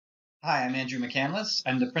Hi, I'm Andrew McCandless.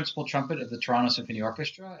 I'm the principal trumpet of the Toronto Symphony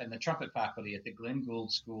Orchestra and the trumpet faculty at the Glenn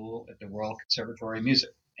Gould School at the Royal Conservatory of Music.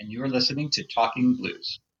 And you are listening to Talking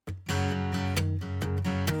Blues.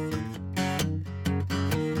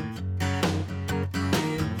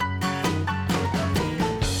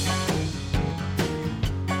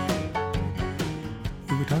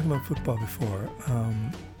 We were talking about football before.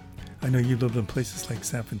 I know you lived in places like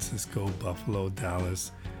San Francisco, Buffalo,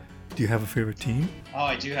 Dallas. Do you have a favorite team? Oh,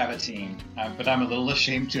 I do have a team, but I'm a little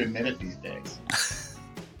ashamed to admit it these days.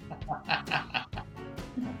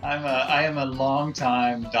 I am a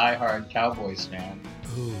long-time diehard Cowboys fan.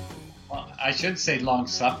 Ooh. Well, I should say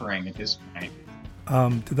long-suffering at this point.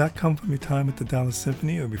 Did that come from your time at the Dallas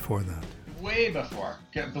Symphony or before that? Way before,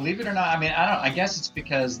 believe it or not. I mean, I don't. I guess it's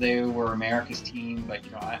because they were America's team, but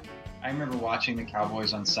I remember watching the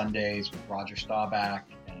Cowboys on Sundays with Roger Staubach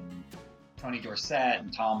and Tony Dorsett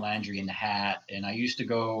and Tom Landry in the hat, and I used to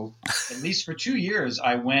go at least for 2 years.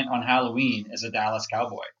 I went on Halloween as a Dallas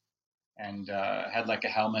Cowboy and had like a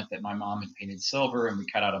helmet that my mom had painted silver, and we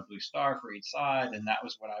cut out a blue star for each side, and that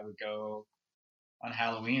was what I would go on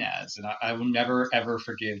Halloween as. And I will never ever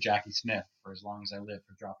forgive Jackie Smith for as long as I live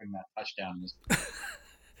for dropping that touchdown.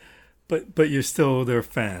 But you're still their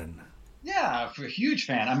fan. Yeah, a huge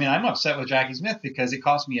fan. I mean, I'm upset with Jackie Smith because it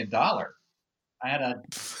cost me $1. I had a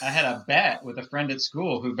I had a bet with a friend at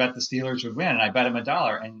school who bet the Steelers would win, and I bet him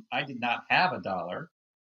 $1, and I did not have $1.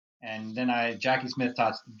 And then Jackie Smith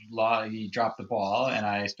taught law. He dropped the ball, and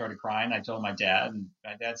I started crying. I told my dad, and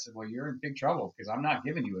my dad said, "Well, you're in big trouble because I'm not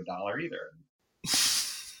giving you $1 either."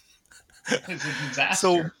 It's a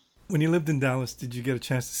So, disaster. when you lived in Dallas, did you get a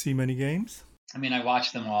chance to see many games? I mean, I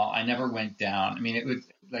watched them all. I never went down. I mean, it was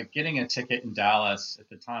like getting a ticket in Dallas at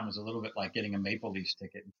the time was a little bit like getting a Maple Leafs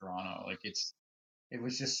ticket in Toronto. It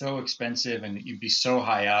was just so expensive, and you'd be so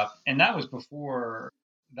high up. And that was before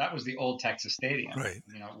that was the old Texas Stadium. Right.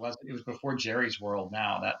 It was before Jerry's World.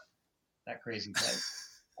 Now that crazy place,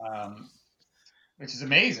 um, which is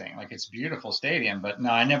amazing. Like it's a beautiful stadium. But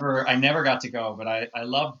no, I never got to go. But I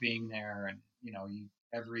loved being there, and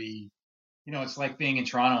every it's like being in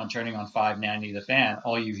Toronto and turning on 590 The Fan.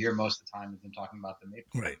 All you hear most of the time is them talking about the Maple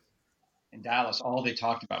Leafs. Right. In Dallas, all they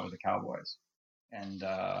talked about were the Cowboys, and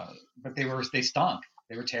but they stunk.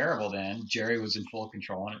 They were terrible then. Jerry was in full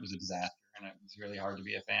control, and it was a disaster, and it was really hard to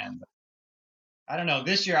be a fan. But I don't know.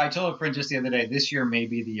 This year, I told a friend just the other day, this year may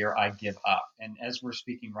be the year I give up. And as we're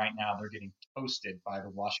speaking right now, they're getting toasted by the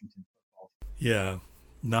Washington football team. Yeah,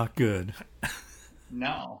 not good.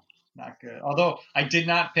 No, not good. Although I did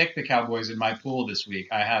not pick the Cowboys in my pool this week.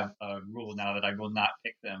 I have a rule now that I will not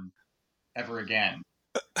pick them ever again.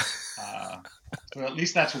 Uh, so at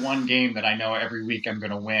least that's one game that I know every week I'm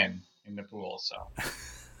going to win in the pool.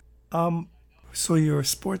 Um, so you're a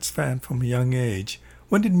sports fan from a young age.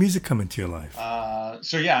 When did music come into your life?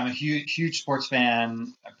 So yeah, I'm a huge sports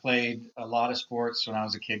fan. I played a lot of sports when I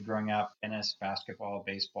was a kid growing up: tennis, basketball,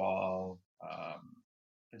 baseball.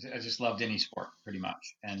 I just loved any sport pretty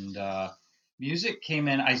much. And music came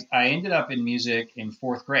in. I ended up in music in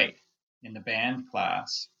fourth grade in the band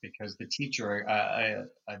class because the teacher,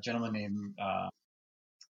 a gentleman named I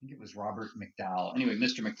think it was Robert McDowell. Anyway,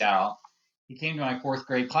 Mr. McDowell, he came to my fourth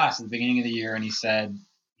grade class at the beginning of the year, and he said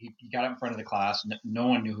he got up in front of the class. No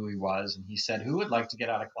one knew who he was, and he said, "Who would like to get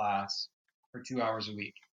out of class for 2 hours a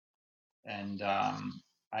week?" And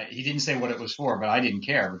he didn't say what it was for, but I didn't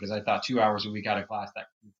care because I thought 2 hours a week out of class that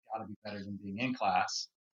got to be better than being in class.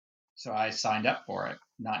 So I signed up for it,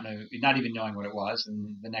 not even knowing what it was.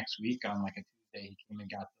 And the next week on like a Tuesday, he came and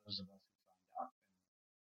got those of us who signed up.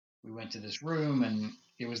 We went to this room, and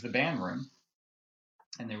it was the band room,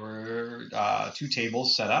 and there were two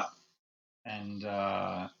tables set up, and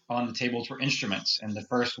on the tables were instruments. And the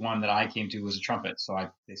first one that I came to was a trumpet. So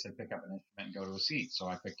they said pick up an instrument and go to a seat. So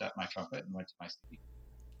I picked up my trumpet and went to my seat.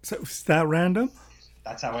 So is that random?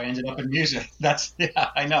 That's how I ended up in music. Yeah,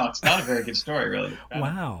 I know it's not a very good story, really.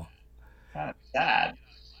 Wow. Kind of sad.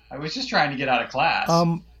 I was just trying to get out of class.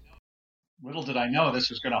 Um, Little did I know this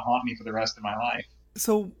was going to haunt me for the rest of my life.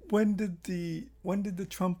 so when did the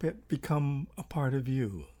trumpet become a part of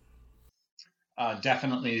you?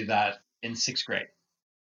 Definitely that in sixth grade.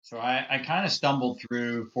 So I kind of stumbled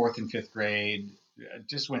through fourth and fifth grade.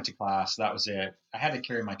 Just went to class. That was it. I had to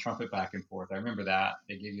carry my trumpet back and forth. I remember that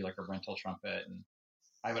they gave you like a rental trumpet, and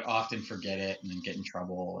I would often forget it and then get in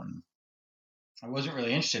trouble. And I wasn't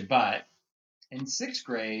really interested. But in sixth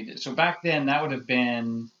grade, so back then that would have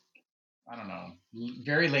been, I don't know,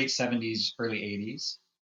 very late 70s, early 80s,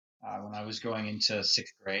 when I was going into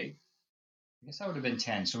sixth grade. I guess I would have been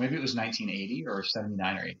 10. So maybe it was 1980 or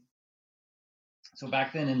 79 or 80. So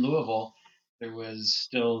back then in Louisville, there was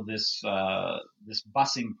still this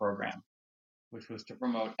busing program, which was to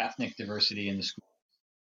promote ethnic diversity in the school.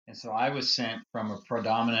 And so I was sent from a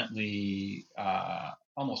predominantly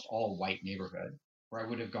almost all white neighborhood where I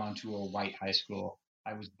would have gone to a white high school.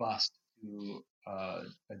 I was bused to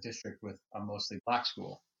a district with a mostly black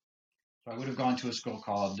school. So I would have gone to a school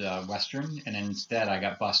called Western, and instead I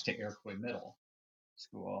got bused to Iroquois Middle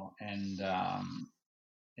School. And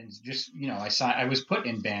just, I was put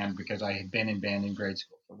in band because I had been in band in grade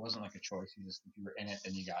school. So it wasn't like a choice. You just, if you were in it,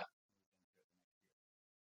 then you got.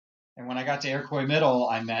 And when I got to Iroquois Middle,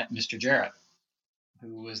 I met Mr. Jarrett,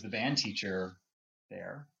 who was the band teacher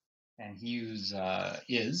there, and he is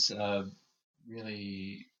a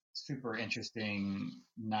really super interesting,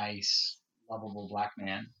 nice, lovable black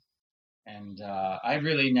man. And I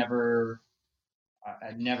really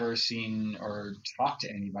I'd never seen or talked to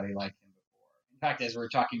anybody like him before. In fact, as we're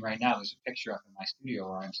talking right now, there's a picture up in my studio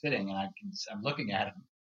where I'm sitting, and I'm looking at him,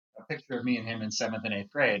 a picture of me and him in 7th and 8th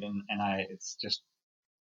grade, and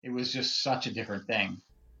it was just such a different thing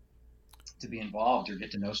to be involved or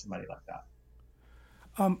get to know somebody like that.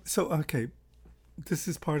 Okay, this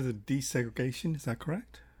is part of the desegregation. Is that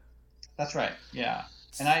correct? That's right. Yeah.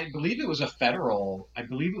 And I believe it was a federal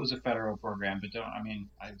program, but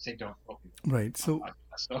I'd say don't quote people. Right. So,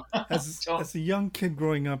 as a young kid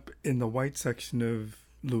growing up in the white section of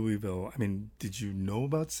Louisville, did you know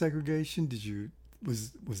about segregation?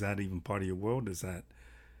 Was that even part of your world? Were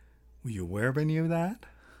you aware of any of that?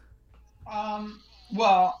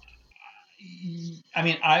 Well,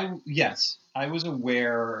 yes, I was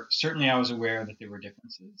aware. Certainly, I was aware that there were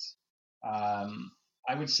differences.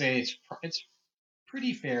 I would say it's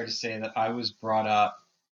pretty fair to say that I was brought up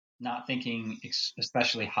not thinking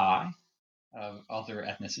especially high of other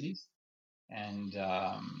ethnicities, and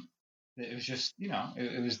it was just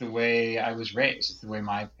it was the way I was raised. It's the way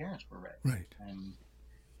my parents were raised, right? And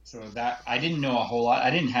so that I didn't know a whole lot.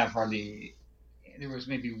 I didn't have hardly. There was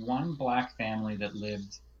maybe one black family that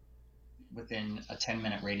lived within a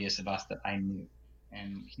 10-minute radius of us that I knew,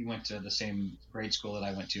 and he went to the same grade school that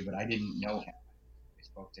I went to, but I didn't know him. I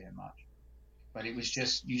spoke to him much, but it was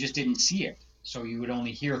just you just didn't see it, so you would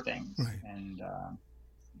only hear things, right. And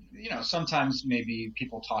sometimes maybe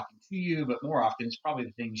people talking to you, but more often it's probably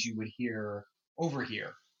the things you would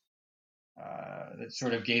overhear that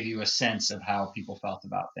sort of gave you a sense of how people felt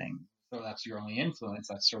about things. So that's your only influence.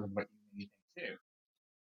 That's sort of what you think too.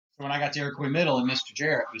 So when I got to Iroquois Middle and Mr.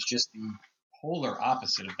 Jarrett was just the polar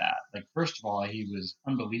opposite of that. Like, first of all, he was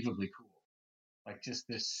unbelievably cool. Like, just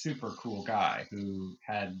this super cool guy who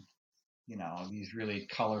had, these really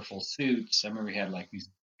colorful suits. I remember he had like these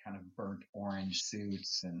kind of burnt orange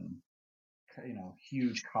suits and,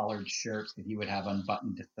 huge collared shirts that he would have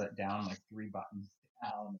unbuttoned down, like 3 buttons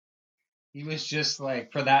down. He was just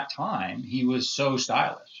like, for that time, he was so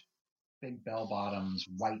stylish. Big bell bottoms,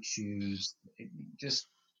 white shoes,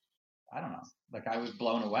 I don't know, like I was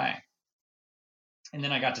blown away. And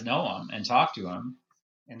then I got to know him and talk to him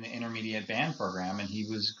in the intermediate band program, and he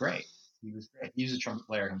was great. He was a trumpet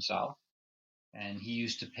player himself, and he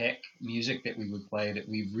used to pick music that we would play that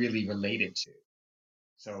we really related to.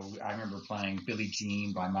 So I remember playing Billie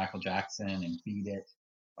Jean by Michael Jackson and Beat It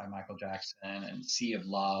by Michael Jackson and Sea of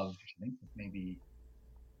Love, which I think was maybe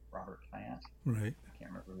Robert Plant. Right. I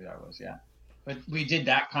can't remember who that was, yeah. But we did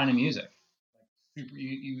that kind of music.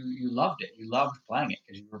 You loved it. You loved playing it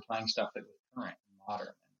because you were playing stuff that was current and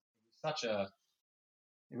modern. And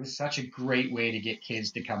it was such a great way to get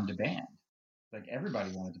kids to come to band. Like,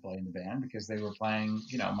 everybody wanted to play in the band because they were playing,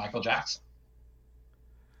 Michael Jackson.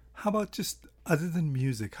 How about just other than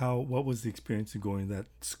music? What was the experience of going to that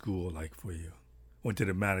school like for you? Or did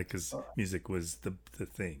it matter because music was the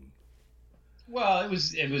thing? Well, it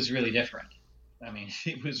was really different.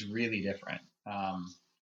 It was really different.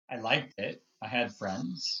 I liked it. I had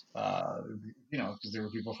friends, because there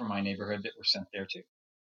were people from my neighborhood that were sent there too.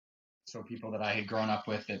 So people that I had grown up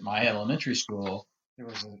with at my elementary school, there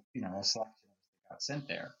was a selection that got sent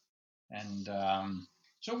there, and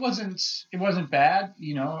so it wasn't bad.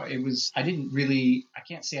 I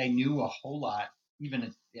can't say I knew a whole lot even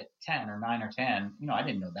at 10 or 9 or 10. I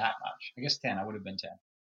didn't know that much. I guess 10, I would have been 10.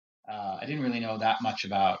 I didn't really know that much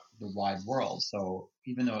about the wide world. So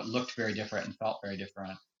even though it looked very different and felt very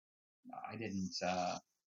different, I didn't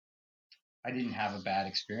have a bad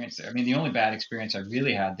experience there. The only bad experience I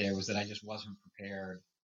really had there was that I just wasn't prepared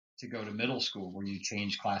to go to middle school where you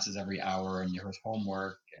change classes every hour and there was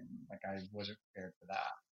homework, and I wasn't prepared for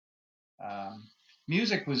that.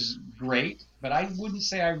 Music was great, but I wouldn't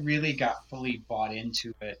say I really got fully bought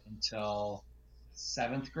into it until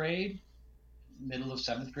 7th grade, middle of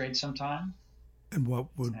 7th grade sometime. And what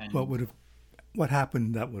would have What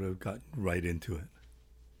happened that would have gotten right into it?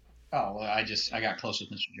 Oh, well, I got close with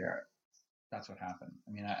Mr. Jarrett. That's what happened.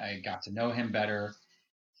 I mean, I got to know him better.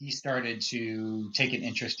 He started to take an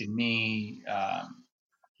interest in me.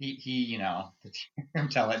 You know, to him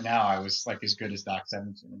tell it now, I was like as good as Doc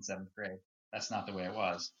Severinsen in seventh grade. That's not the way it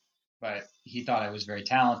was. But he thought I was very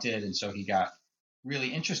talented, and so he got really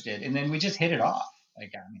interested. And then we just hit it off.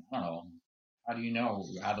 Like, I mean, I don't know. How do you know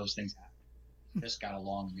how those things happen? We just got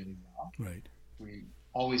along really well. Right. We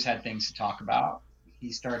always had things to talk about.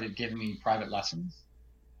 He started giving me private lessons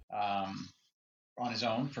um, on his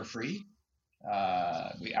own for free.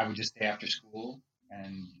 I would just stay after school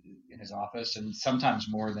and in his office, and sometimes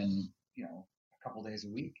more than a couple days a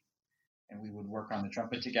week. And we would work on the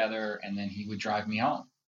trumpet together, and then he would drive me home.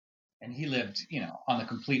 And he lived, on the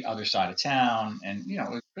complete other side of town, and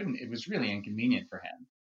it was really inconvenient for him.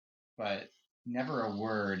 But never a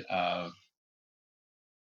word of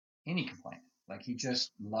any complaint. Like he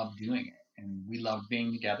just loved doing it, and we loved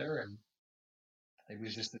being together, and it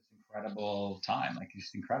was just this incredible time, like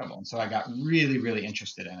just incredible. And so I got really, really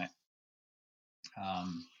interested in it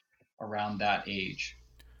um, around that age,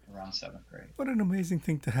 around seventh grade. What an amazing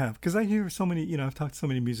thing to have. Because I hear so many, I've talked to so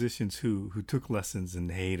many musicians who took lessons and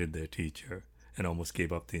hated their teacher and almost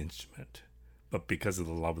gave up the instrument. But because of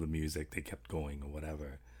the love of the music, they kept going or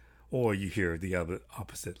whatever. Or you hear the other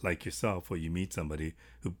opposite, like yourself, where you meet somebody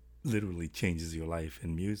who literally changes your life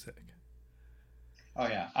in music. Oh,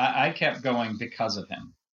 yeah. I kept going because of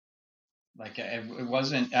him. Like it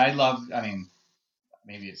wasn't, I mean,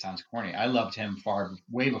 maybe it sounds corny. I loved him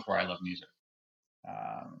way before I loved music.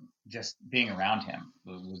 Just being around him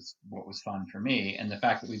was what was fun for me. And the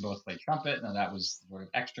fact that we both played trumpet, and that was sort of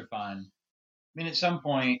extra fun. I mean, at some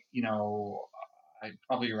point, I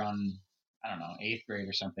probably around, I don't know, eighth grade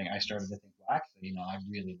or something, I started to think, well, actually, I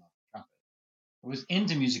really love trumpet. I was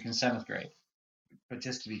into music in seventh grade, but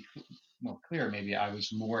just to be more clear, maybe I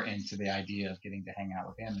was more into the idea of getting to hang out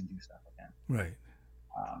with him and do stuff with him. Right.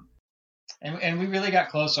 And we really got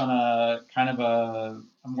close on a kind of a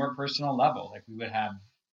more personal level. Like we would have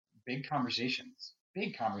big conversations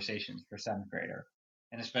for seventh grader,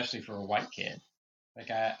 and especially for a white kid. Like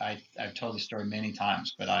I've told this story many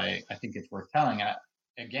times, but I think it's worth telling.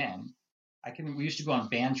 Again, we used to go on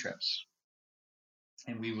band trips,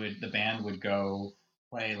 and the band would go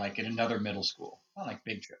play like at another middle school, not like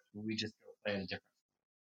big trips, but we just go play at a different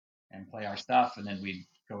and play our stuff, and then we'd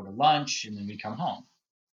go to lunch, and then we'd come home.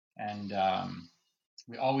 And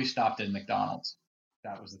we always stopped at McDonald's.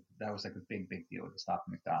 That was like a big deal to stop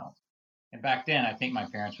at McDonald's. And back then, I think my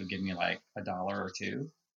parents would give me like $1 or $2,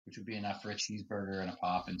 which would be enough for a cheeseburger and a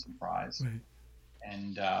pop and some fries. Right.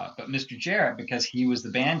 And but Mr. Jarrett, because he was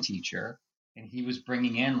the band teacher and he was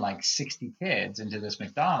bringing in like 60 kids into this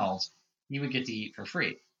McDonald's, he would get to eat for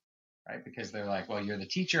free, right? Because they're like, well, you're the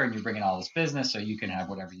teacher and you're bringing all this business, so you can have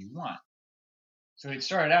whatever you want. So it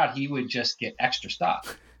started out, he would just get extra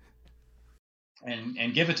stuff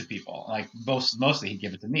and give it to people. Like mostly he'd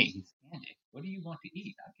give it to me. He'd say, Andy, what do you want to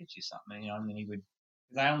eat? I'll get you something, and then he would,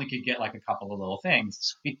 because I only could get like a couple of little things,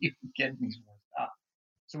 so he would get me more stuff.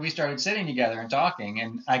 So we started sitting together and talking,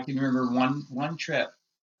 and I can remember one trip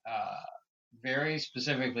very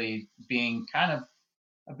specifically being kind of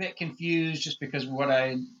a bit confused just because of what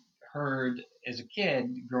I heard as a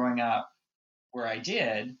kid growing up where I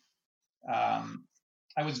did.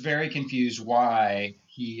 I was very confused why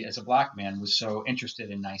he, as a black man, was so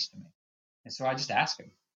interested and nice to me. And so I just asked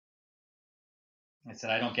him. I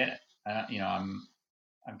said, I don't get it.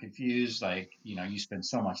 I'm confused. Like, you spend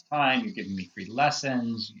so much time. You're giving me free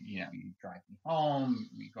lessons. You drive me home.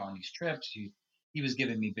 We go on these trips. He was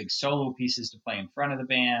giving me big solo pieces to play in front of the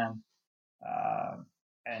band.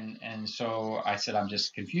 And so I said, I'm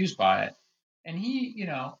just confused by it. And he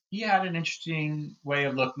had an interesting way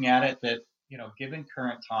of looking at it that, given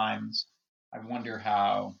current times, I wonder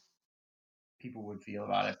how people would feel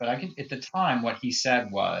about it. But at the time, what he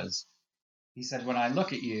said, when I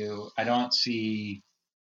look at you, I don't see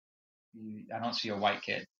a white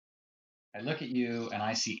kid. I look at you and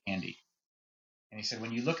I see Andy. And he said,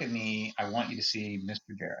 when you look at me, I want you to see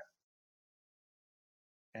Mr. Jarrett.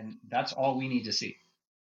 And that's all we need to see.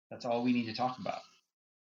 That's all we need to talk about.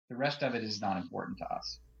 The rest of it is not important to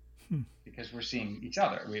us because we're seeing each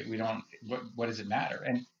other. We don't, what does it matter?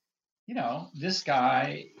 And, this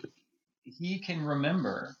guy, he can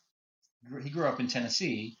remember, he grew up in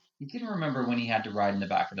Tennessee. He can remember when he had to ride in the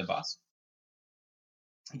back of the bus.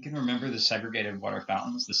 He can remember the segregated water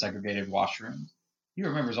fountains, the segregated washrooms. He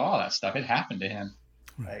remembers all that stuff. It happened to him.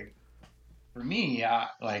 Like, for me,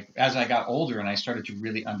 like as I got older and I started to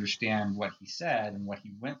really understand what he said and what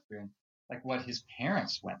he went through, and like what his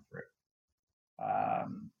parents went through.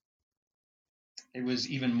 um, it was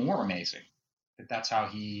even more amazing that that's how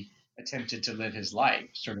he attempted to live his life,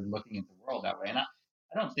 sort of looking at the world that way. And I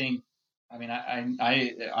don't think, I mean,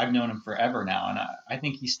 I've known him forever now, and I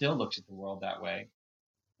think he still looks at the world that way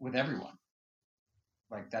with everyone.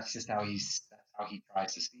 Like that's just that's how he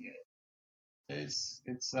tries to see it. It's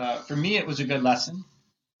for me, it was a good lesson.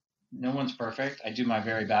 No one's perfect. I do my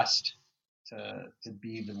very best to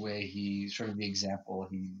be the way he sort of the example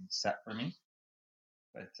he set for me.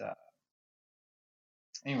 But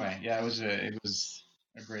anyway, yeah, it was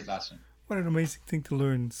a great lesson. What an amazing thing to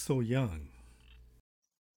learn so young.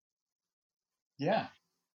 Yeah,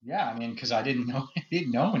 yeah. I mean, because I didn't know I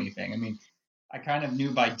didn't know anything. I mean, I kind of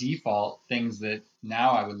knew by default things that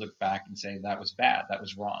now I would look back and say that was bad, that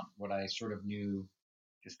was wrong. What I sort of knew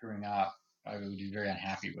just growing up, I would be very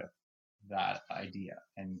unhappy with that idea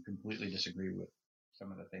and completely disagree with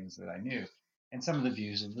some of the things that I knew and some of the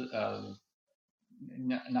views of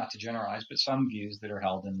not to generalize, but some views that are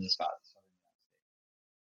held in the Southern United States.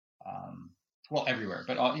 Well, everywhere,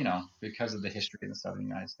 but all, because of the history in the Southern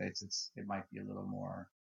United States, it might be a little more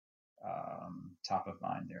top of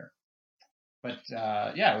mind there. But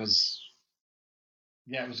yeah, it was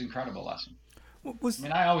an incredible lesson. I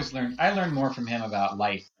mean, I learned more from him about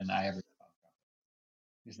life than I ever did about trumpet.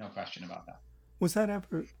 There's no question about that. Was that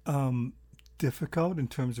ever difficult in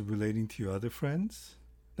terms of relating to your other friends?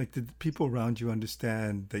 Like, did the people around you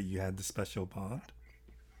understand that you had the special bond?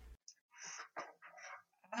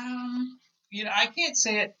 I can't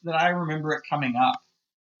say it that I remember it coming up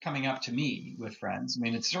to me with friends. I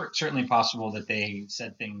mean, it's certainly possible that they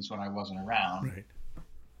said things when I wasn't around. Right.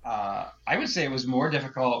 I would say it was more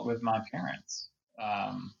difficult with my parents.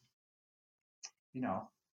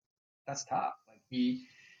 That's tough. Like he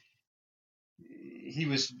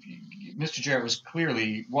was, Mr. Jarrett was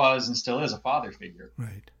and still is a father figure.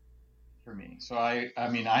 Right. For me. So I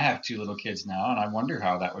mean, I have 2 little kids now, and I wonder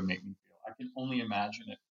how that would make me feel. I can only imagine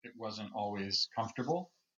it wasn't always comfortable.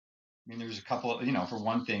 I mean, there's a couple of, for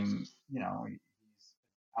one thing, he's an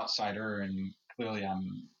outsider, and clearly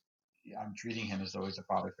I'm treating him as though he's a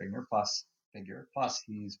father figure. Plus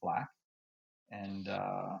he's black, and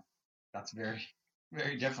that's very,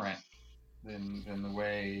 very different than the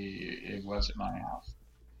way it was at my house.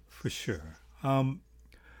 For sure.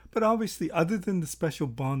 But obviously, other than the special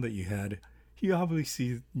bond that you had, he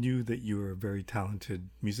obviously knew that you were a very talented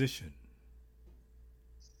musician.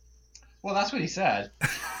 Well, that's what he said.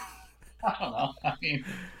 I don't know. I mean,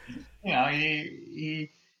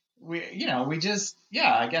 we just,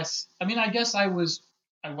 yeah, I guess I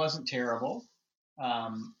wasn't terrible.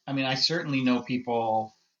 I mean, I certainly know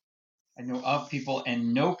people, I know of people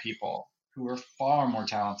and know people who are far more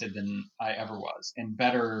talented than I ever was and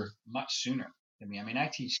better much sooner than me. I mean,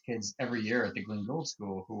 I teach kids every year at the Glenn Gould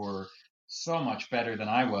School who are so much better than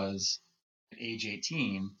I was at age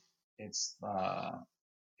 18. It's kind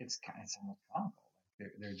of somewhat comical.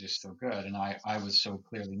 They're just so good, and I was so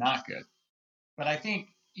clearly not good. But I think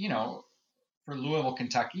for Louisville,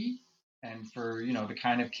 Kentucky, and for the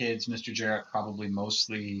kind of kids Mr. Jarrett probably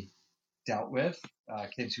mostly dealt with,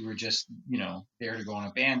 kids who were just there to go on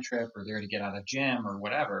a band trip or there to get out of gym or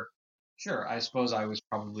whatever. Sure, I suppose I was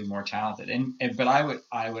probably more talented, but I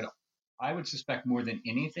would suspect more than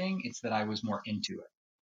anything it's that I was more into it.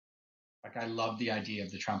 Like I love the idea of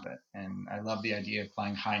the trumpet, and I love the idea of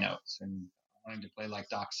playing high notes and wanting to play like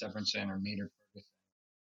Doc Severinsen or Maynard Ferguson.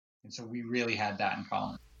 And so we really had that in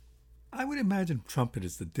common. I would imagine trumpet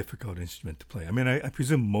is the difficult instrument to play. I mean, I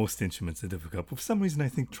presume most instruments are difficult, but for some reason I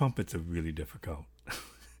think trumpets are really difficult.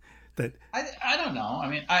 I don't know. I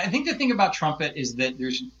mean, I think the thing about trumpet is that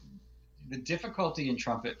there's the difficulty in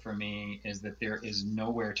trumpet for me is that there is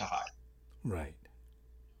nowhere to hide. Right.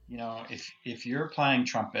 If you're playing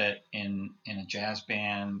trumpet in a jazz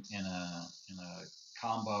band, in a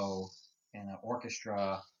combo, in an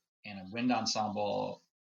orchestra, in a wind ensemble,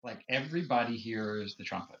 like everybody hears the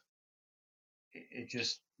trumpet. It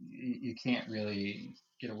just you can't really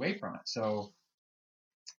get away from it. So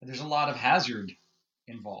there's a lot of hazard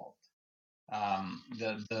involved.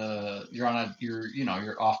 You're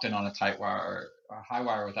often on a tight wire or high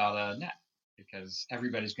wire without a net because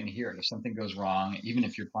everybody's going to hear it. If something goes wrong, even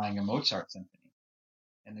if you're playing a Mozart symphony,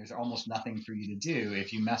 and there's almost nothing for you to do,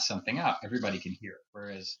 if you mess something up, everybody can hear it.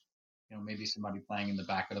 Whereas, maybe somebody playing in the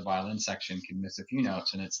back of the violin section can miss a few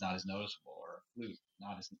notes and it's not as noticeable, or a flute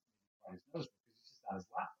not as noticeable because it's just not as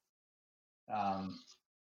loud.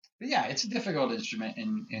 But yeah, it's a difficult instrument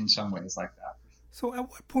in some ways like that. So at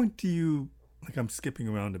what point do you, like I'm skipping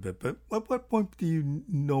around a bit, but at what point do you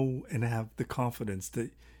know and have the confidence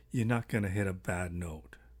that you're not going to hit a bad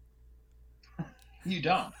note? You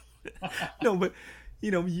don't. No, but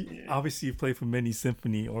obviously you play for many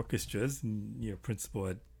symphony orchestras, and you're principal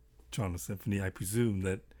at Toronto Symphony. I presume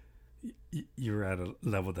that you're at a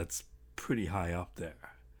level that's pretty high up there.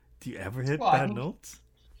 Do you ever hit Well, I bad think notes?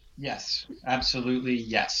 yes, absolutely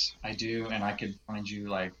yes, I do, and I could find you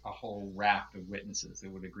like a whole raft of witnesses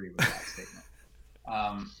that would agree with that statement.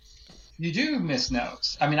 Um, you do miss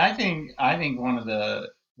notes. I mean, I think one of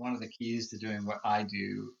the keys to doing what I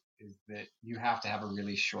do is that you have to have a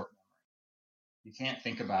really short memory. You can't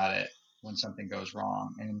think about it when something goes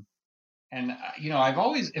wrong. And I've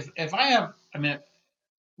always if I have I mean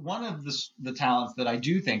one of the talents that I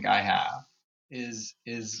do think I have is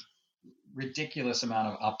ridiculous amount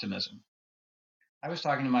of optimism. I was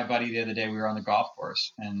talking to my buddy the other day. We were on the golf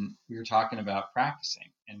course and we were talking about practicing.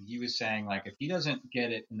 And he was saying, like, if he doesn't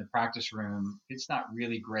get it in the practice room, it's not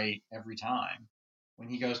really great every time. When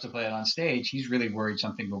he goes to play it on stage, he's really worried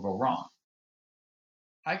something will go wrong.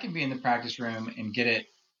 I can be in the practice room and get it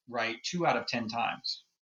right 2 out of 10 times,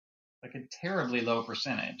 like a terribly low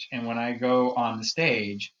percentage. And when I go on the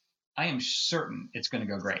stage, I am certain it's going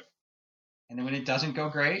to go great. And then when it doesn't go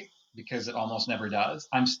great, because it almost never does,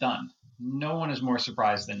 I'm stunned. No one is more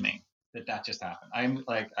surprised than me that just happened. I'm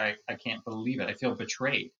like, I can't believe it. I feel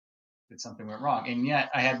betrayed that something went wrong. And yet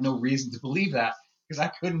I had no reason to believe that because I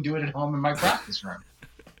couldn't do it at home in my practice room.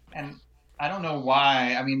 And I don't know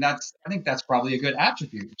why. I mean, I think that's probably a good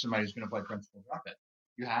attribute of somebody who's going to play principal trumpet.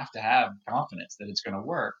 You have to have confidence that it's going to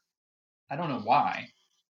work. I don't know why.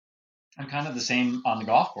 I'm kind of the same on the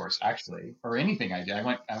golf course, actually, or anything I do. I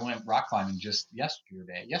went rock climbing just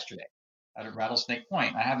yesterday at Rattlesnake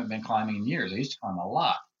Point. I haven't been climbing in years. I used to climb a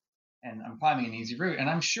lot, and I'm climbing an easy route, and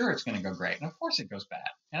I'm sure it's going to go great. And of course it goes bad,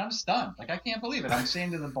 and I'm stunned. Like I can't believe it. I'm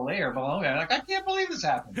saying to the belayer below me, I'm like, I can't believe this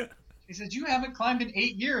happened. He says, "You haven't climbed in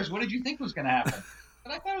 8 years. What did you think was going to happen?"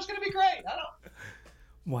 But I thought it was going to be great.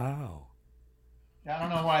 Wow. I don't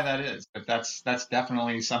know why that is, but that's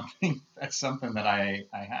definitely something. That's something that I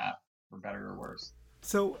have, for better or worse.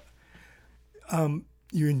 So,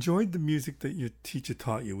 you enjoyed the music that your teacher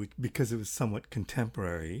taught you because it was somewhat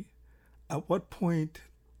contemporary. At what point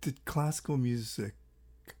did classical music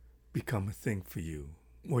become a thing for you?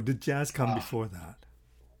 Or did jazz come Uh, before that?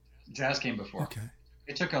 Jazz came before. Okay.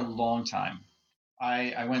 It took a long time.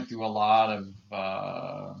 I went through a lot of.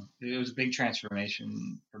 It was a big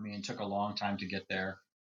transformation for me, and took a long time to get there.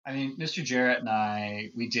 I mean, Mr. Jarrett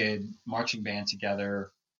and we did marching band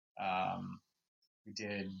together. Um, we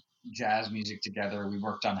did jazz music together. We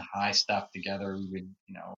worked on high stuff together. We would,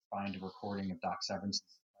 find a recording of Doc Severinsen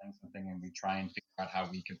playing something, and we'd try and figure out how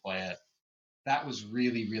we could play it. That was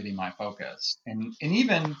really, really my focus. And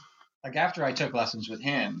even like after I took lessons with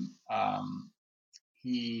him, I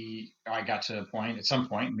got to a point at some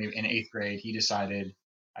point, maybe in eighth grade, he decided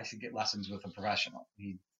I should get lessons with a professional.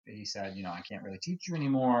 He said, I can't really teach you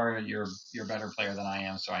anymore. You're a better player than I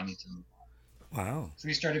am, so I need to move on. Wow. So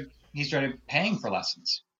he started paying for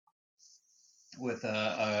lessons with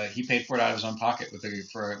he paid for it out of his own pocket with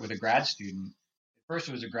a grad student. First,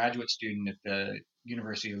 it was a graduate student at the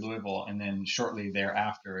University of Louisville, and then shortly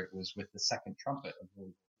thereafter, it was with the second trumpet of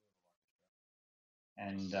Louisville.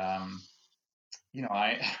 And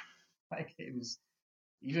I like it was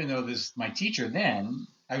even though this my teacher then,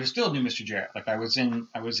 I was still knew Mr. Jarrett. Like I was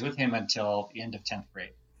with him until the end of 10th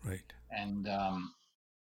grade, Right. and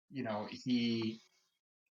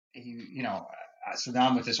so now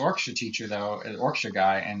I'm with this orchestra teacher though, an orchestra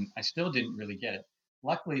guy, and I still didn't really get it.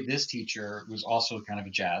 Luckily, this teacher was also kind of a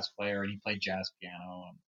jazz player, and he played jazz piano,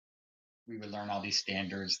 and we would learn all these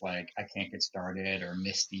standards like "I Can't Get Started" or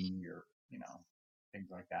 "Misty" or things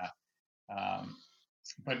like that. Um,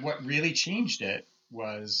 but what really changed it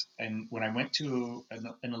was, and when I went to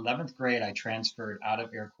in 11th grade, I transferred out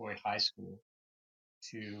of Iroquois High School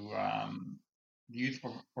to the Youth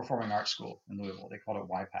Performing Arts School in Louisville. They called it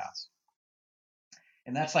YPAS,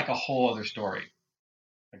 and that's like a whole other story.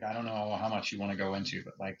 Like I don't know how much you want to go into,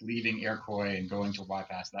 but like leaving Iroquois and going to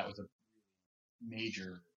YPAS, that was a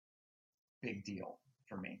major big deal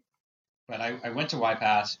for me. But I went to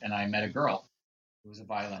YPAS and I met a girl who was a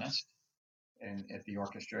violinist and at the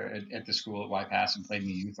orchestra at the school at YPAS and played in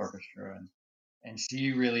the youth orchestra, and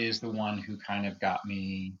she really is the one who kind of got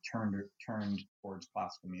me turned towards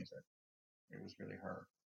classical music. It was really her.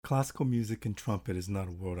 Classical music and trumpet is not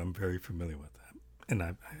a world I'm very familiar with. And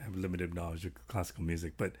I have limited knowledge of classical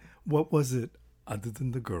music. But what was it, other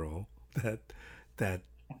than the girl, that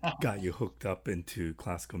got you hooked up into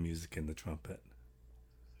classical music and the trumpet?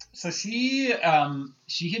 So she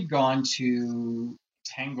had gone to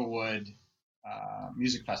Tanglewood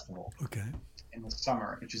Music Festival Okay. in the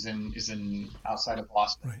summer, which is in outside of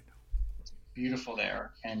Boston. Right. beautiful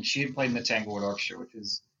there. And she had played in the Tanglewood Orchestra, which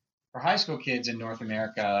is, for high school kids in North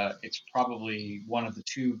America, it's probably one of the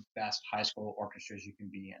two best high school orchestras you can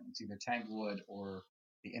be in. It's either Tanglewood or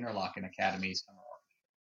the Interlochen Academy Summer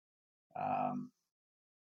Orchestra.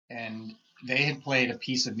 And they had played a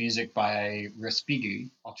piece of music by Respighi,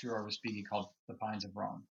 Arturo Respighi, called The Pines of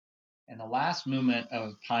Rome. And the last movement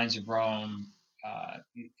of Pines of Rome,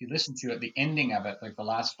 if you listen to it, the ending of it, like the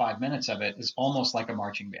last 5 minutes of it, is almost like a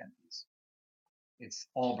marching band piece. It's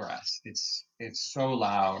all brass. It's so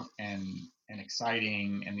loud and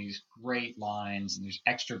exciting, and these great lines, and there's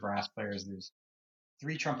extra brass players. There's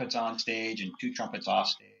 3 trumpets on stage and 2 trumpets off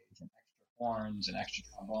stage, and extra horns and extra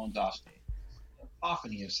trombones off stage.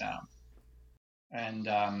 Cacophony of sound. And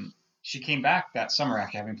she came back that summer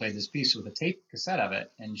after having played this piece with a tape cassette of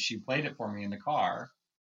it, and she played it for me in the car.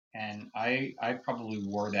 And I probably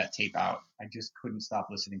wore that tape out. I just couldn't stop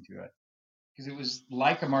listening to it because it was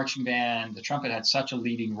like a marching band. The trumpet had such a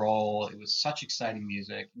leading role. It was such exciting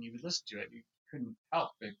music, and you would listen to it. You couldn't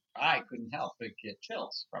help but I couldn't help but get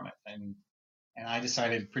chills from it. And I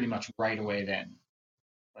decided pretty much right away then,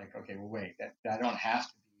 like, okay, well, wait, that I don't have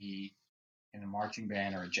to be in a marching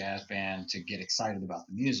band or a jazz band to get excited about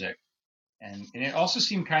the music. And it also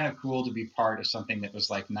seemed kind of cool to be part of something that was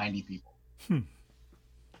like 90 people. I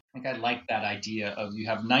think I liked that idea of you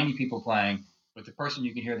have 90 people playing, but the person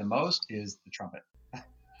you can hear the most is the trumpet.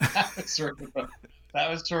 that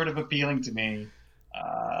was sort of appealing to me.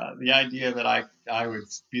 The idea that I would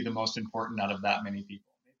be the most important out of that many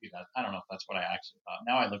people. Maybe that, I don't know if that's what I actually thought.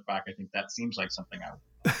 Now I look back, I think that seems like something I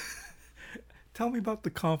would. Tell me about the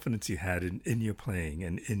confidence you had in your playing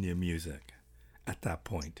and in your music at that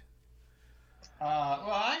point.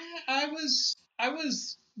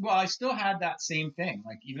 Well, I still had that same thing.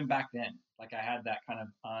 Like even back then, like I had that kind of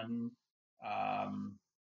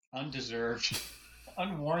undeserved,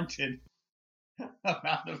 unwarranted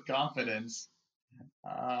amount of confidence.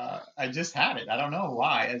 I just had it. I don't know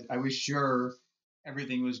why. I was sure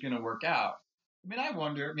everything was going to work out. I mean, I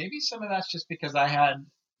wonder, maybe some of that's just because I had,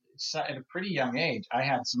 at a pretty young age, I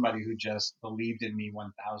had somebody who just believed in me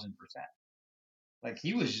 1000%. Like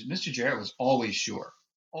Mr. Jarrett was always sure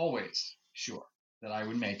that I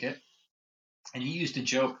would make it. And he used to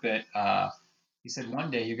joke that, he said,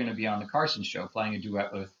 one day you're going to be on the Carson show playing a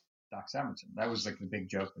duet with Doc Severinsen. That was like the big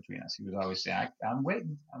joke between us. He was always saying, I'm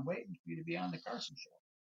waiting for you to be on the Carson show.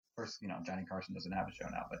 Of course, Johnny Carson doesn't have a show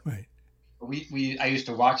now, but right. I used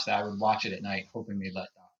to watch that. I would watch it at night, hoping they'd let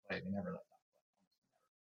Doc play. They never let Doc play.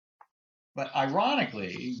 But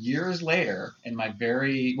ironically, years later, in my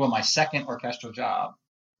second orchestral job,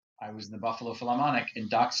 I was in the Buffalo Philharmonic, and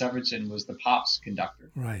Doc Severinsen was the Pops conductor.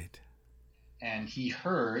 Right. And he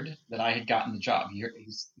heard that I had gotten the job. He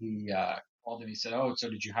called him. He said, "Oh, so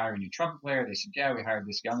did you hire a new trumpet player?" They said, "Yeah, we hired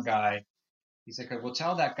this young guy." He said, "Well,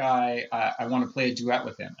 tell that guy I want to play a duet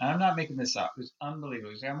with him." And I'm not making this up. It was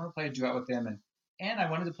unbelievable. He said, "I'm going to play a duet with him, and I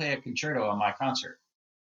wanted to play a concerto on my concert."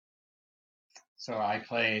 So I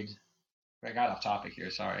got off topic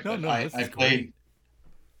here. Sorry. No, I played. Great.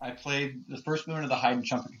 I played the first movement of the Haydn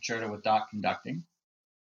Trumpet Concerto with Doc conducting,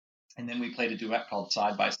 and then we played a duet called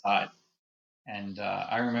Side by Side. And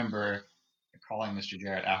I remember calling Mr.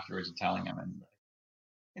 Jarrett afterwards and telling him, and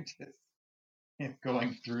just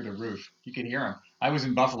going through the roof. You could hear him. I was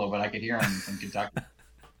in Buffalo, but I could hear him in Kentucky.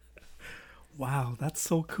 Wow, that's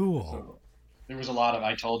so cool. So there was a lot of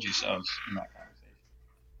 "I told you so" in that conversation.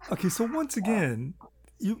 Okay, so once again,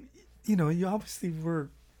 you obviously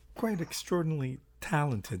were quite extraordinarily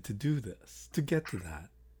talented to do this, to get to that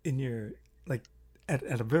in your at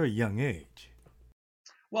a very young age.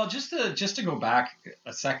 Well, just to go back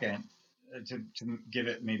a second to give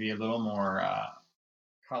it maybe a little more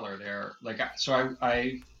color there. So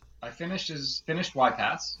I finished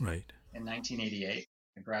YPAS right in 1988.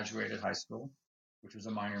 I graduated high school, which was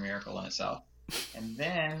a minor miracle in itself. And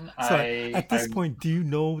then at this point, do you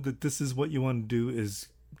know that this is what you want to do? Is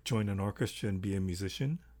join an orchestra and be a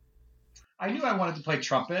musician? I knew I wanted to play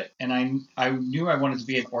trumpet, and I knew I wanted to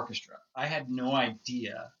be an orchestra. I had no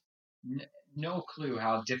idea. No clue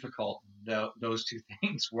how difficult those two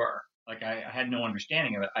things were. Like I had no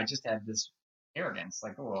understanding of it. I just had this arrogance,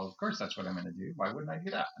 like, oh, well, of course that's what I'm going to do. Why wouldn't I do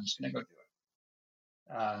that? I'm just going to go do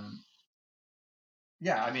it.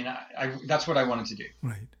 Yeah, I mean, I that's what I wanted to do.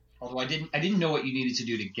 Right. Although I didn't know what you needed to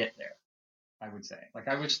do to get there. I would say, like,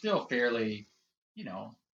 I was still fairly,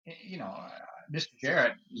 Mr.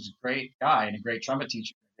 Jarrett was a great guy and a great trumpet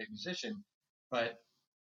teacher, a great musician, but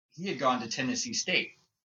he had gone to Tennessee State.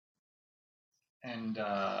 And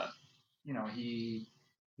he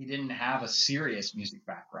he didn't have a serious music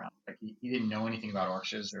background. Like he didn't know anything about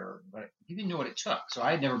orchestras but he didn't know what it took. So I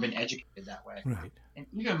had never been educated that way. Right. And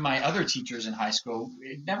even my other teachers in high school,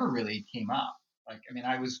 it never really came up. Like, I mean,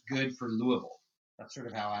 I was good for Louisville. That's sort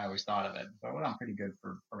of how I always thought of it. But well, I'm pretty good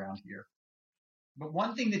for around here. But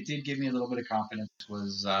one thing that did give me a little bit of confidence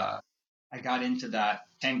was I got into that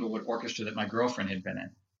Tanglewood orchestra that my girlfriend had been in.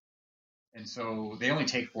 And so they only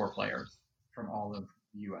take 4 players from all of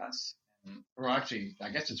the U.S. Or actually,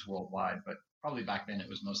 I guess it's worldwide, but probably back then it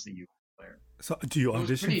was mostly U.S. players. So do you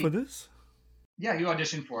audition for this? Yeah, you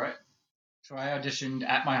audition for it. So I auditioned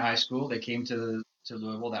at my high school. They came to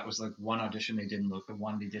Louisville. That was like one audition they did in Louisville. The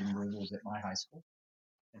one they did in Louisville was at my high school.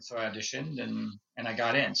 And so I auditioned and I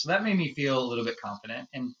got in. So that made me feel a little bit confident.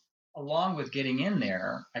 And along with getting in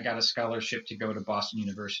there, I got a scholarship to go to Boston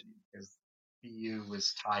University because BU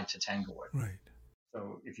was tied to Tanglewood. Right.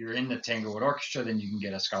 So if you're in the Tanglewood Orchestra, then you can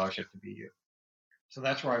get a scholarship to BU. So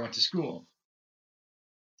that's where I went to school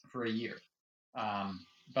for a year.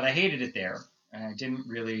 But I hated it there. And I didn't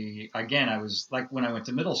really, again, I was like when I went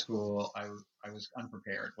to middle school, I was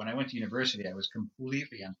unprepared. When I went to university, I was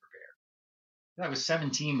completely unprepared. I was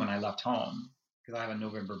 17 when I left home because I have a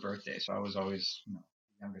November birthday. So I was always, the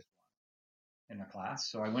youngest one in the class.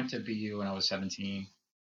 So I went to BU when I was 17.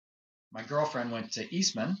 My girlfriend went to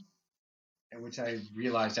Eastman, which I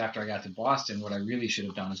realized after I got to Boston, what I really should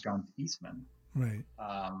have done is gone to Eastman. Right.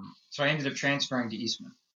 So I ended up transferring to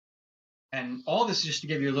Eastman. And all this is just to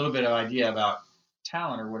give you a little bit of idea about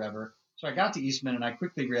talent or whatever. So I got to Eastman and I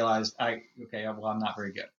quickly realized, I'm not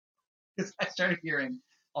very good. Because I started hearing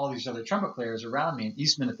all these other trumpet players around me. And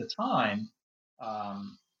Eastman at the time,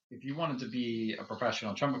 if you wanted to be a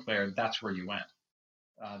professional trumpet player, that's where you went.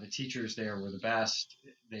 The teachers there were the best.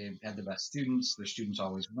 They had the best students. Their students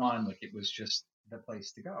always won. Like it was just the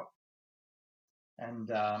place to go. And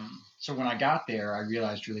so when I got there, I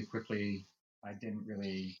realized really quickly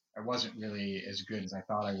I wasn't really as good as I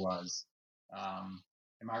thought I was.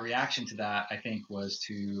 And my reaction to that, I think, was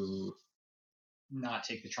to not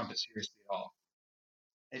take the trumpet seriously at all.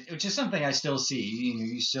 Which is something I still see.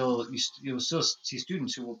 You'll still see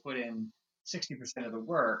students who will put in 60% of the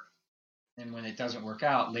work, and when it doesn't work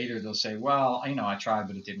out, later they'll say, "Well, I tried,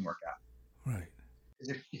 but it didn't work out." Right.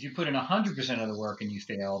 If you put in 100% of the work and you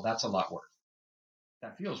fail, that's a lot worse.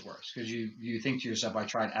 That feels worse because you think to yourself, I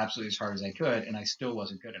tried absolutely as hard as I could and I still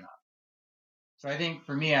wasn't good enough. So I think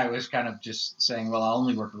for me, I was kind of just saying, well, I'll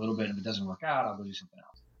only work a little bit. If it doesn't work out, I'll go do something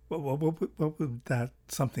else. What would that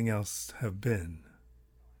something else have been?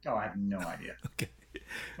 Oh, I have no idea. Okay.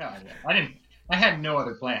 No idea. I had no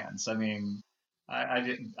other plans. I mean,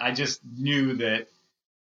 I just knew that,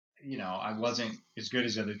 I wasn't as good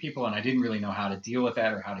as other people and I didn't really know how to deal with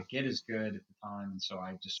that or how to get as good at the time. And so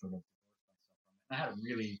I just sort of I had a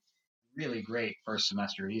really, really great first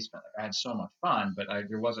semester at Eastman. I had so much fun, but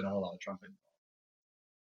there wasn't a whole lot of trumpet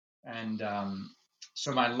involved. And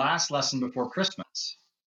so my last lesson before Christmas,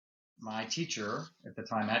 my teacher at the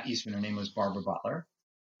time at Eastman, her name was Barbara Butler.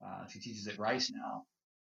 She teaches at Rice now.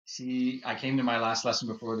 I came to my last lesson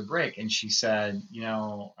before the break, and she said,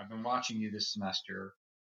 I've been watching you this semester.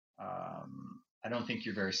 I don't think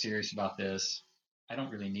you're very serious about this. I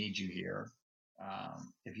don't really need you here.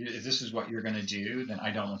 If this is what you're going to do, then I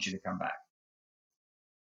don't want you to come back.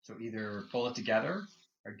 So either pull it together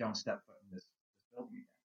or don't step foot in this building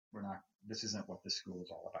again. This isn't what this school is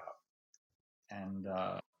all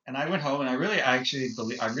about. And I went home and I really had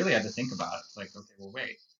to think about it. Like, okay, well,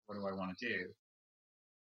 wait, what do I want to do?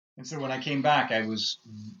 And so when I came back, I was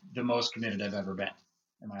the most committed I've ever been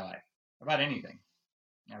in my life about anything.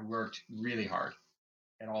 I worked really hard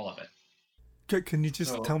at all of it. Can you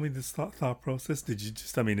just tell me this thought process? Did you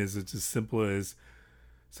just, is it as simple as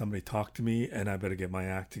somebody talked to me and I better get my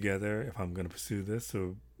act together if I'm going to pursue this?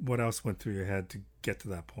 Or what else went through your head to get to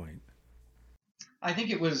that point? I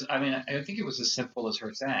think it was as simple as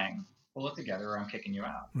her saying, pull it together or I'm kicking you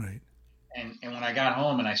out. Right. And when I got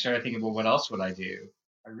home and I started thinking, well, what else would I do?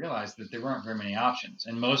 I realized that there weren't very many options.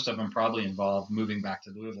 And most of them probably involved moving back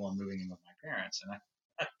to Louisville and moving in with my parents. And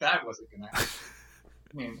that wasn't going to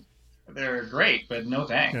happen. They're great, but no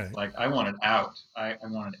thanks. Right. Like I wanted out. I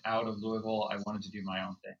wanted out of Louisville. I wanted to do my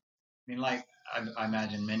own thing. I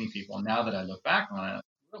imagine many people, now that I look back on it,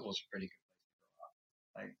 Louisville's a pretty good place to grow up.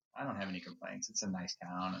 Like I don't have any complaints. It's a nice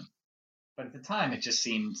town. But at the time, it just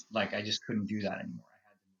seemed like I just couldn't do that anymore.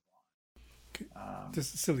 I had to move on.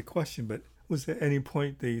 Just a silly question, but was there any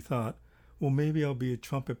point that you thought, well, maybe I'll be a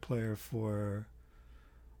trumpet player for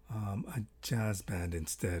a jazz band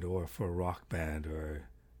instead, or for a rock band, or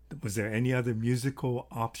was there any other musical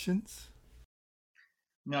options?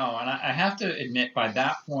 No, and I have to admit, by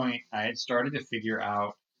that point, I had started to figure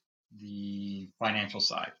out the financial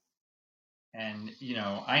side. And,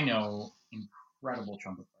 I know incredible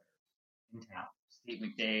trumpet players in town. Steve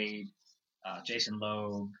McDade, Jason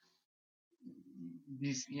Logue,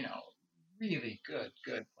 these, really good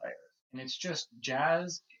players. And it's just,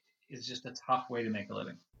 jazz is just a tough way to make a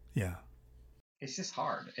living. Yeah. It's just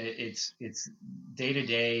hard. It's day to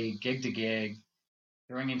day, gig to gig,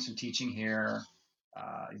 throwing in some teaching here.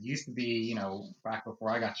 It used to be, back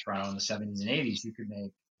before I got to Toronto in the 70s and 80s, you could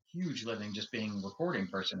make a huge living just being a recording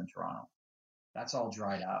person in Toronto. That's all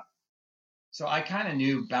dried up. So I kind of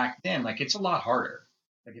knew back then, like, it's a lot harder.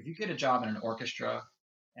 Like, if you get a job in an orchestra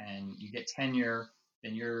and you get tenure,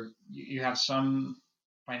 then you have some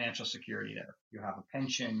financial security there. You have a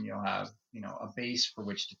pension, you'll have, a base for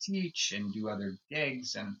which to teach and do other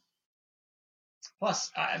gigs. And plus,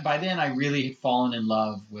 by then I really had fallen in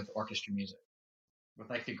love with orchestra music, with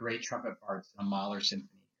like the great trumpet parts in a Mahler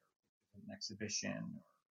symphony, or an exhibition, or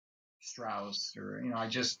Strauss, or,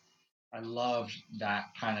 I loved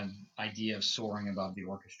that kind of idea of soaring above the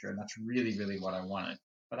orchestra, and that's really, really what I wanted.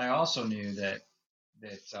 But I also knew that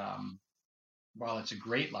while it's a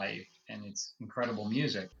great life and it's incredible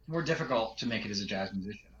music, it's more difficult to make it as a jazz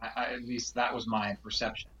musician. At least that was my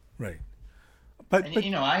perception. Right. But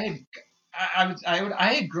I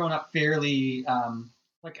had grown up fairly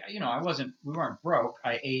we weren't broke.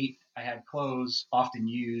 I ate, I had clothes, often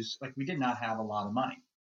used. Like, we did not have a lot of money.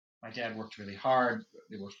 My dad worked really hard.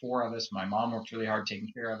 There were 4 of us. My mom worked really hard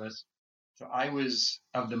taking care of us. So I was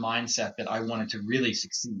of the mindset that I wanted to really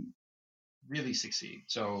succeed.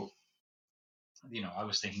 So, I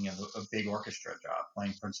was thinking of a big orchestra job,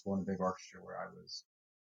 playing principal in a big orchestra where I was,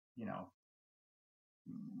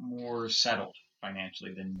 more settled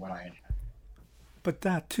financially than what I had. But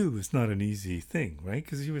that too is not an easy thing, right?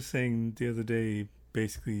 Because you were saying the other day,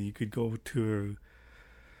 basically you could go to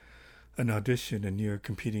an audition and you're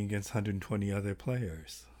competing against 120 other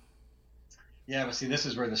players. Yeah, but see, this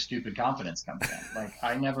is where the stupid confidence comes in. Like,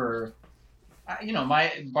 my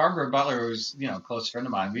Barbara Butler, who's, a close friend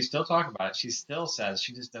of mine, we still talk about it. She still says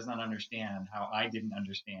she just does not understand how I didn't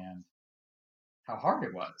understand how hard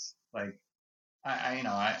it was. Like,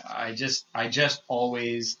 I just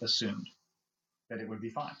always assumed that it would be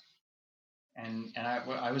fine. And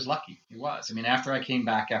I was lucky. It was. I mean, after I came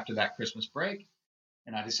back after that Christmas break,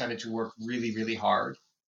 and I decided to work really, really hard.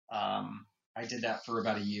 I did that for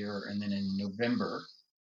about a year, and then in November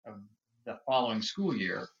of the following school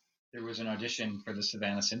year, there was an audition for the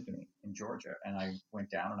Savannah Symphony in Georgia, and I went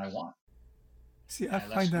down and I won. See, I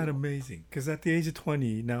find that amazing, because at the age of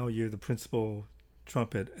 20, now you're the principal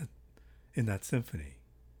trumpet in that symphony.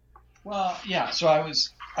 Well, yeah. So I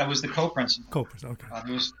was the co-principal. Co-principal, okay.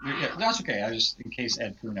 That's okay. I just, in case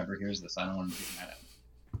Ed Kuhn ever hears this, I don't want to get mad at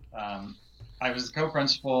him. I was the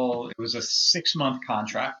co-principal. It was a 6-month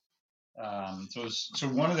contract. So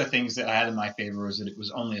one of the things that I had in my favor was that it was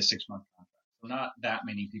only a 6-month contract. So not that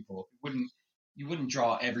many people. You wouldn't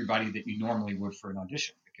draw everybody that you normally would for an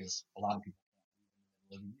audition, because a lot of people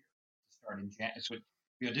can't start in January. So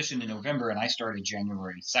we auditioned in November, and I started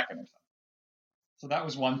January 2nd or something. So that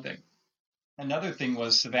was one thing. Another thing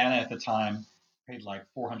was Savannah at the time paid like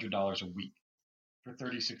 $400 a week for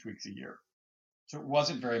 36 weeks a year. So it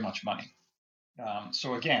wasn't very much money.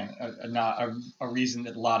 So again, a reason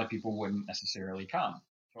that a lot of people wouldn't necessarily come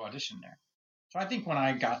to audition there. So I think when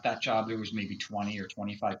I got that job, there was maybe 20 or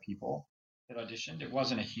 25 people that auditioned. It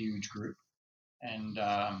wasn't a huge group. And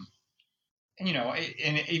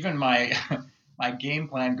even my my game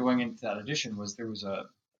plan going into that audition was, there was a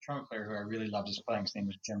trumpet player who I really loved his playing. His name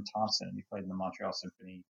was Jim Thompson, and he played in the Montreal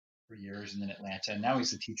Symphony for years, and then Atlanta, and now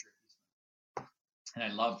he's a teacher. And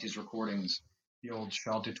I loved his recordings, the old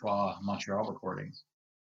Charles Dutoit Montreal recordings.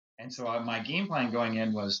 And so my game plan going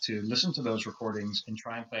in was to listen to those recordings and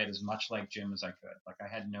try and play it as much like Jim as I could. Like, I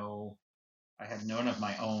had none of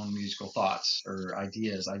my own musical thoughts or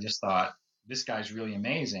ideas. I just thought, this guy's really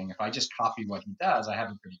amazing. If I just copy what he does, I have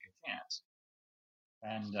a pretty good chance.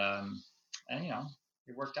 And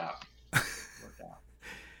it worked out.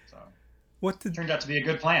 So turned out to be a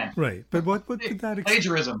good plan. Right. But what did that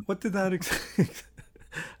plagiarism? What did that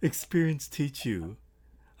experience teach you?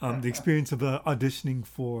 The experience of auditioning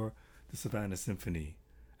for the Savannah Symphony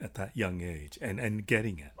at that young age and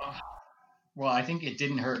getting it. Well, I think it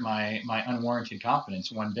didn't hurt my unwarranted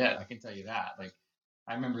confidence one bit. I can tell you that. Like,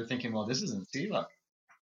 I remember thinking, well, this isn't. See, look,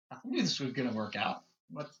 I knew this was going to work out.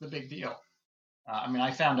 What's the big deal?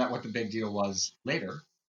 I found out what the big deal was later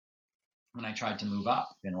when I tried to move up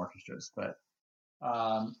in orchestras. But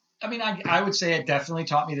I would say it definitely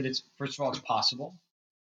taught me that it's, first of all, it's possible.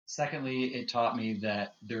 Secondly, it taught me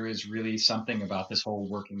that there is really something about this whole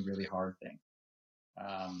working really hard thing.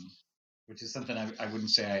 which is something I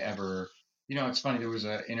wouldn't say I ever. It's funny. There was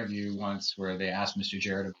an interview once where they asked Mr.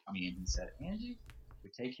 Jarrett about me, and he said Angie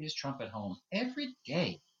would take his trumpet home every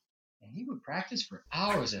day, and he would practice for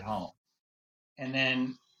hours at home. And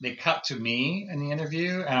then they cut to me in the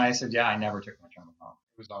interview, and I said, "Yeah, I never took my trumpet home.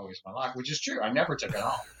 It was always my luck," which is true. I never took it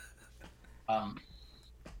home.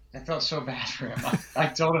 I felt so bad for him. I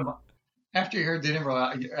told him after he heard the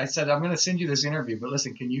interview, I said, "I'm going to send you this interview, but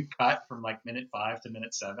listen, can you cut from like minute 5 to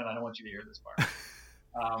minute 7? I don't want you to hear this part."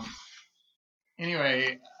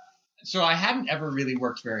 Anyway, so I hadn't ever really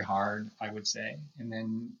worked very hard, I would say, and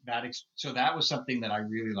then so that was something that I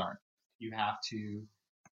really learned. You have to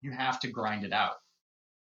grind it out.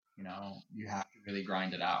 You have to really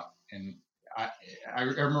grind it out. And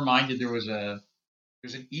I'm reminded there's an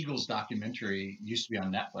Eagles documentary, used to be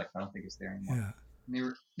on Netflix. I don't think it's there anymore. Yeah.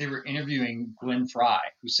 And they were interviewing Glenn Fry,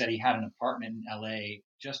 who said he had an apartment in LA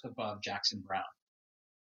just above Jackson Browne.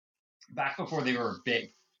 Back before they were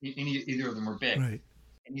big. Either of them were big. Right.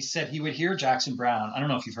 And he said he would hear Jackson Browne. I don't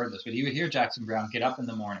know if you've heard this, but he would hear Jackson Browne get up in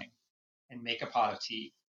the morning and make a pot of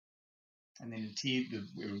tea. And then it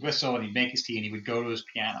would whistle, and he'd make his tea, and he would go to his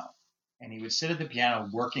piano. And he would sit at the piano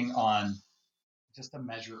working on just a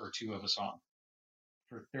measure or two of a song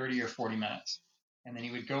for 30 or 40 minutes. And then he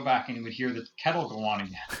would go back and he would hear the kettle go on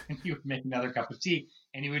again. And he would make another cup of tea.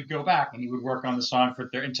 And he would go back and he would work on the song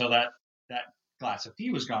until that glass of tea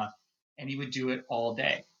was gone. And he would do it all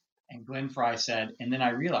day. And Glenn Fry said, and then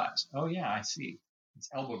I realized, oh, yeah, I see. It's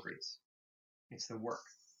elbow grease. It's the work.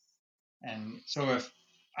 And so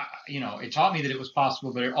it taught me that it was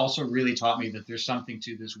possible, but it also really taught me that there's something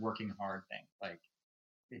to this working hard thing. Like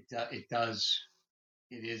it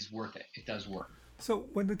is worth it. It does work. So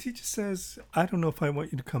when the teacher says, I don't know if I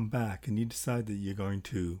want you to come back, and you decide that you're going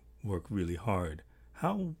to work really hard,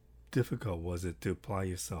 how difficult was it to apply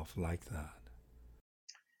yourself like that?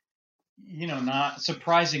 Not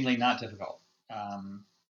surprisingly, not difficult. My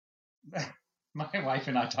wife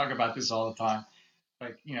and I talk about this all the time.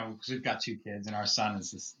 Like, because we've got 2 kids, and our son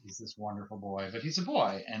he's this wonderful boy, but he's a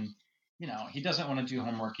boy, and he doesn't want to do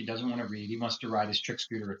homework. He doesn't want to read. He wants to ride his trick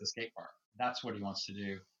scooter at the skate park. That's what he wants to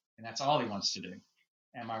do, and that's all he wants to do.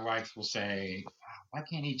 And my wife will say, why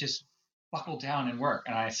can't he just buckle down and work?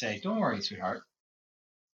 And I say, don't worry, sweetheart.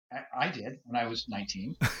 I did when I was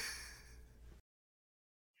 19.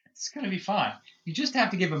 It's going to be fine. You just have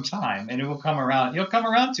to give him time, and it will come around. He'll come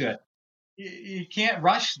around to it. You can't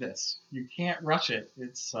rush this. You can't rush it.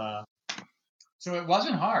 It's so it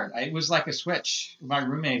wasn't hard. It was like a switch. My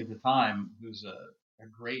roommate at the time, who's a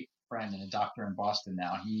great friend and a doctor in Boston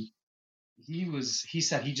now, he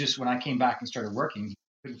said he just, when I came back and started working, he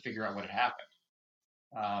couldn't figure out what had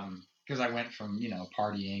happened. Because I went from,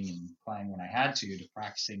 partying and playing when I had to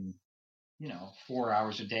practicing, 4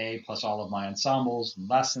 hours a day, plus all of my ensembles and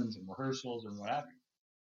lessons and rehearsals and whatever.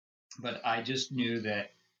 But I just knew that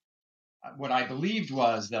what I believed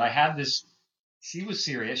was that I had this, she was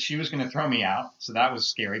serious. She was going to throw me out. So that was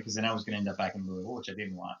scary, because then I was going to end up back in Louisville, which I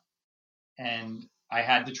didn't want. And I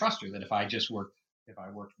had to trust her that if I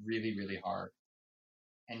worked really, really hard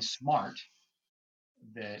and smart,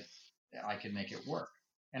 that I could make it work.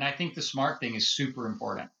 And I think the smart thing is super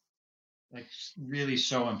important, like really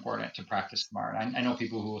so important to practice smart. I know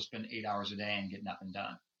people who will spend 8 hours a day and get nothing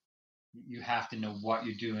done. You have to know what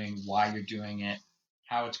you're doing, why you're doing it,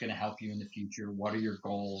 how it's going to help you in the future. What are your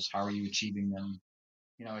goals? How are you achieving them?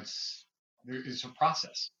 It's a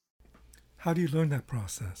process. How do you learn that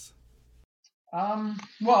process?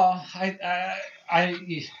 Well,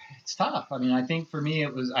 it's tough. I mean, I think for me,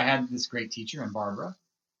 I had this great teacher in Barbara.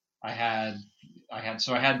 I had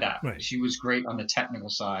that. Right. She was great on the technical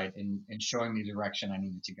side in showing me the direction I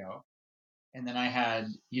needed to go. And then I had,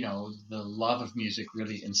 the love of music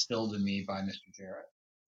really instilled in me by Mr. Jarrett.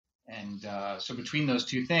 And so between those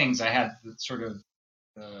two things, I had the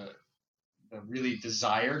really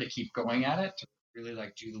desire to keep going at it, to really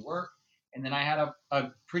do the work. And then I had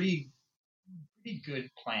a pretty good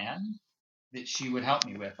plan that she would help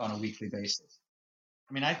me with on a weekly basis.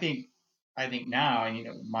 I mean, I think now,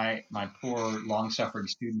 and my poor long-suffering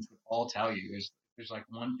students would all tell you, there's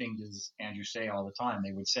one thing does Andrew say all the time.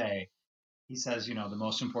 They would say, he says, the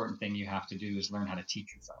most important thing you have to do is learn how to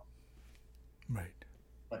teach yourself. Right.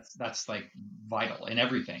 That's vital in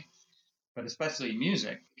everything, but especially in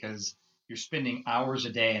music, because you're spending hours a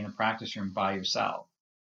day in the practice room by yourself.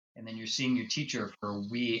 And then you're seeing your teacher for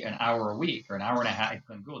an hour a week, or an hour and a half. At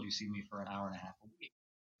Glenn Gould, you see me for an hour and a half a week.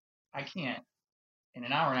 I can't, in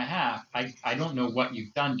an hour and a half, I don't know what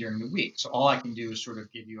you've done during the week. So all I can do is sort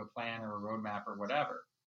of give you a plan or a roadmap or whatever.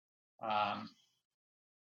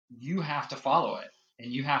 You have to follow it.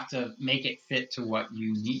 and you have to make it fit to what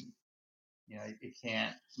you need. You know, it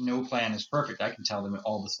can't. No plan is perfect. I can tell them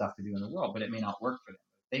all the stuff to do in the world, but it may not work for them.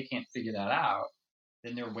 If they can't figure that out,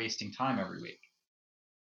 then they're wasting time every week,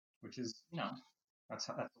 which is, that's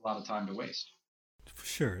a lot of time to waste. For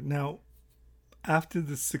sure. Now, after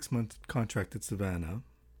the 6-month contract at Savannah,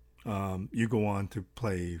 you go on to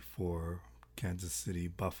play for Kansas City,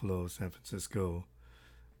 Buffalo, San Francisco,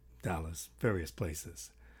 Dallas, various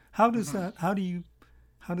places. How does that? How do you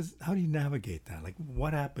navigate that? Like,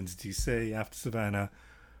 what happens? Do you say after Savannah,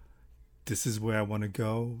 this is where I want to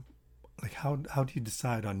go? Like, how do you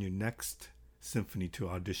decide on your next symphony to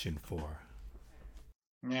audition for?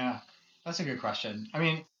 Yeah, that's a good question. I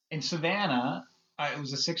mean, in Savannah, it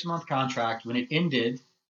was a 6-month contract. When it ended,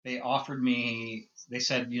 they offered me. They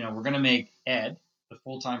said, we're going to make Ed the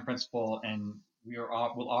full-time principal, and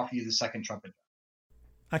we'll offer you the second trumpet.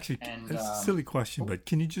 Actually, it's a silly question, but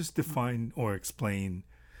can you just define or explain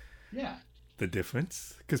the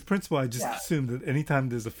difference? Because principal, I just assume that anytime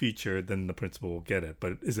there's a feature, then the principal will get it.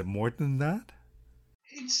 But is it more than that?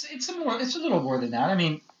 It's a little more than that. I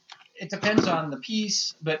mean, it depends on the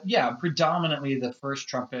piece, but yeah, predominantly the first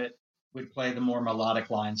trumpet would play the more melodic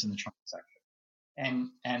lines in the trumpet section,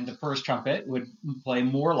 and the first trumpet would play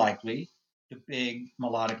more likely the big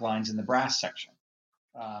melodic lines in the brass section.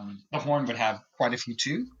 The horn would have quite a few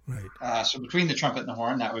too. Right. So between the trumpet and the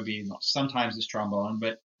horn, that would be sometimes it's trombone,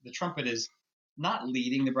 but the trumpet is not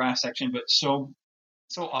leading the brass section, but so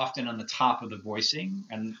often on the top of the voicing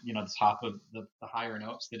and the top of the higher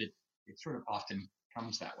notes that it sort of often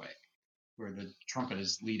comes that way, where the trumpet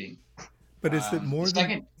is leading. But is it more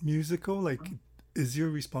than musical? Like, is your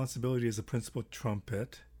responsibility as a principal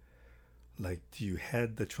trumpet? Like, do you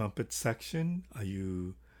head the trumpet section?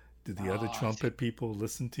 Do the other trumpet people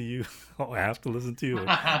listen to you? I have to listen to you.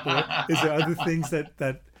 Or is there other things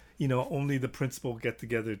that only the principal get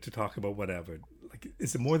together to talk about whatever? Like,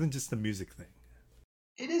 is it more than just the music thing?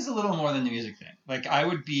 It is a little more than the music thing. Like, I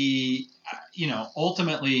would be,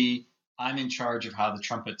 ultimately, I'm in charge of how the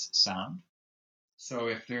trumpets sound. So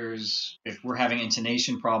if we're having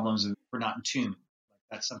intonation problems, if we're not in tune,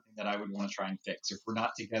 that's something that I would want to try and fix. If we're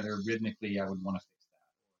not together rhythmically, I would want to fix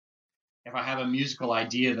that. If I have a musical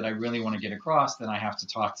idea that I really want to get across, then I have to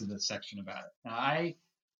talk to the section about it. Now,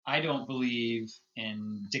 I don't believe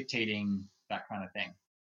in dictating that kind of thing.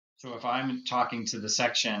 So if I'm talking to the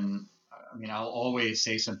section, I mean, I'll always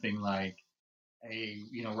say something like, hey,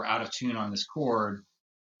 we're out of tune on this chord.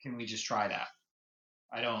 Can we just try that?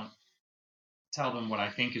 I don't tell them what I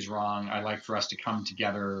think is wrong. I like for us to come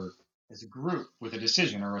together as a group with a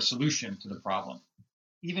decision or a solution to the problem.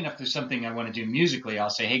 Even if there's something I want to do musically, I'll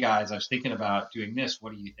say, hey guys, I was thinking about doing this.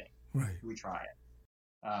 What do you think? Right. Can we try it?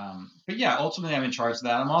 But yeah, ultimately I'm in charge of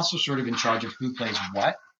that. I'm also sort of in charge of who plays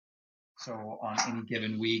what. So on any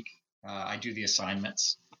given week, I do the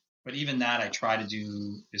assignments. But even that I try to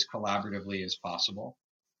do as collaboratively as possible.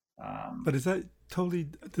 But is that totally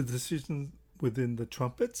the decision within the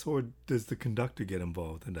trumpets, or does the conductor get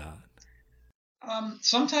involved in that?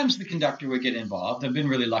 Sometimes the conductor would get involved. I've been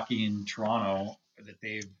really lucky in Toronto that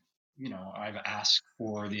they've, I've asked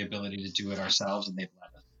for the ability to do it ourselves, and they've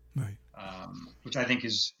let us. Right. Which I think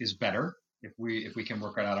is better if we can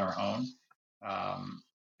work it out our own.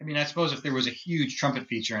 I mean, I suppose if there was a huge trumpet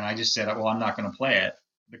feature and I just said, well, I'm not going to play it,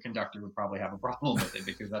 the conductor would probably have a problem with it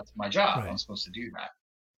because that's my job. Right. I'm supposed to do that.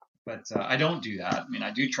 But I don't do that. I mean,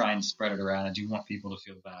 I do try and spread it around. I do want people to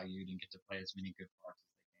feel valued and get to play as many good parts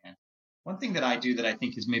as they can. One thing that I do that I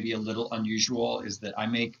think is maybe a little unusual is that I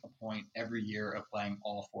make a point every year of playing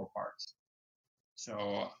all 4 parts.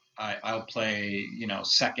 So I'll play,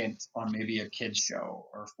 second on maybe a kid's show,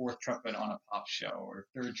 or fourth trumpet on a pop show, or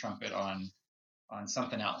third trumpet on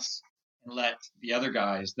something else, and let the other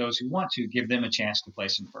guys, those who want to, give them a chance to play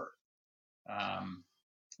some first.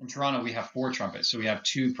 In Toronto, we have 4 trumpets. So we have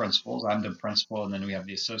 2 principals. I'm the principal, and then we have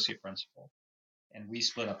the associate principal. And we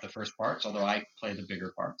split up the first parts, although I play the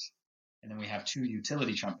bigger parts. And then we have 2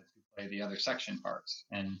 utility trumpets who play the other section parts.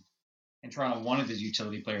 And in Toronto, one of the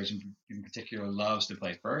utility players in particular loves to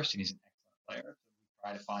play first, and he's an excellent player. So we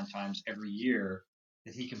try to find times every year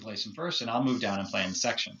that he can play some first, and I'll move down and play in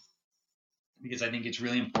section. Because I think it's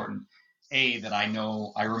really important, that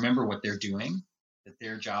I remember what they're doing, that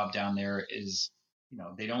their job down there is,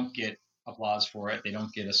 they don't get applause for it. They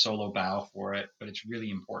don't get a solo bow for it, but it's really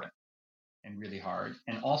important and really hard.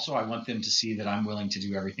 And also I want them to see that I'm willing to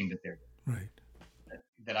do everything that they're doing. Right.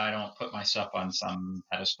 That I don't put myself on some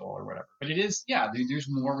pedestal or whatever. But it is, there's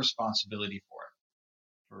more responsibility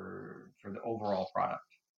for the overall product.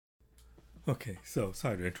 Okay, so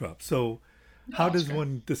sorry to interrupt. So how does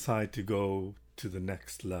one decide to go to the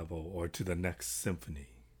next level or to the next symphony?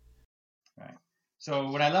 Right.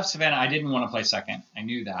 So when I left Savannah, I didn't want to play second. I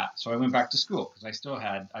knew that, so I went back to school because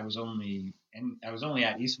I was only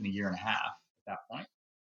at Eastman a year and a half at that point,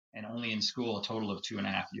 and only in school a total of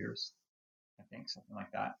 2.5 years, I think, something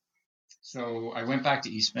like that. So I went back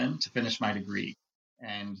to Eastman to finish my degree,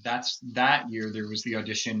 and that year there was the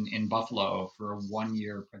audition in Buffalo for a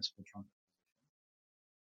 1-year principal trumpet,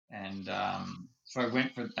 and so I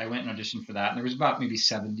went and auditioned for that, and there was about maybe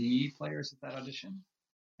 70 players at that audition,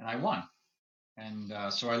 and I won. And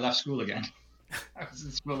so I left school again. I was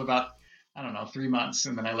in school about, I don't know, 3 months,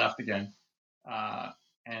 and then I left again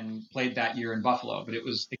and played that year in Buffalo. But it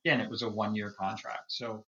was a 1-year contract.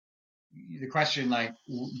 So the question, like,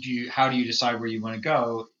 how do you decide where you want to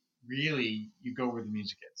go? Really, you go where the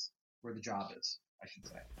music is, where the job is, I should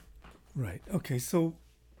say. Right. Okay. So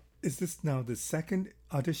is this now the second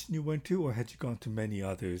audition you went to, or had you gone to many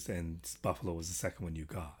others and Buffalo was the second one you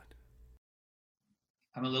got?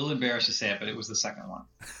 I'm a little embarrassed to say it, but it was the second one.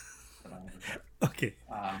 Okay.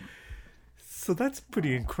 So that's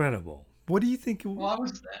pretty incredible. What do you think? Well, I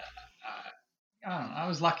was, I don't know, I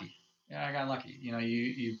was lucky. Yeah, I got lucky. You know,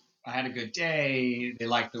 I had a good day. They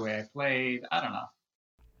liked the way I played. I don't know.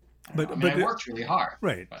 But I worked really hard.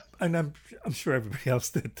 Right. And I'm sure everybody else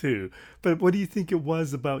did too. But what do you think it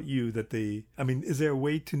was about you that is there a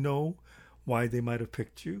way to know why they might have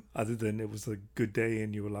picked you other than it was a good day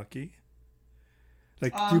and you were lucky?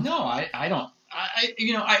 Like no, I don't.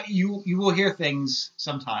 You will hear things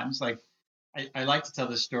sometimes. Like I like to tell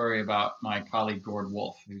this story about my colleague Gord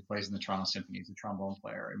Wolf, who plays in the Toronto Symphony. He's a trombone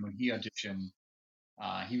player, and when he auditioned,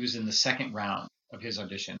 he was in the second round of his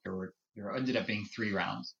audition. There ended up being 3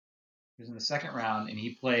 rounds. He was in the second round, and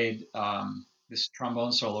he played this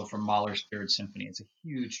trombone solo from Mahler's Third Symphony. It's a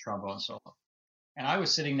huge trombone solo, and I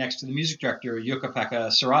was sitting next to the music director, Jukka-Pekka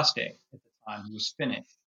Saraste, at the time, who was Finnish.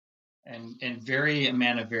 And a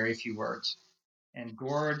man of very few words. And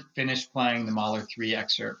Gord finished playing the Mahler 3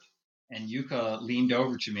 excerpt, and Jukka leaned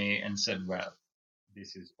over to me and said, "Well,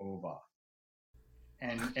 this is over."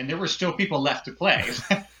 And there were still people left to play.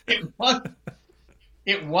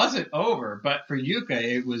 It wasn't over, but for Jukka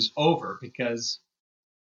it was over because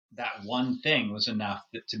that one thing was enough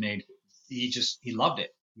he loved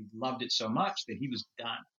it. He loved it so much that he was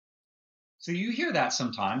done. So you hear that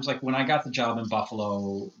sometimes, like when I got the job in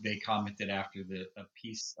Buffalo, they commented after a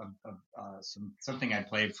piece of something I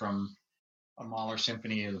played from a Mahler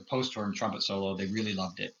symphony, the post-horn trumpet solo. They really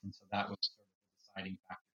loved it, and so that was sort of the deciding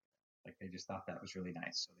factor. Like they just thought that was really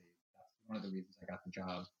nice. So that's one of the reasons I got the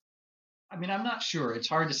job. I mean, I'm not sure. It's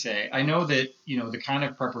hard to say. I know that the kind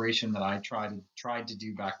of preparation that I tried to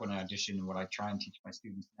do back when I auditioned, and what I try and teach my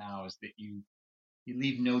students now is that you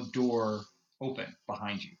leave no door open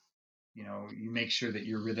behind you. You make sure that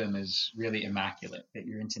your rhythm is really immaculate, that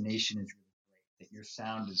your intonation is really great, that your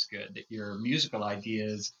sound is good, that your musical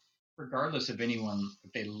ideas, regardless of anyone,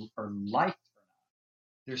 if they are liked or not,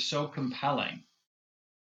 they're so compelling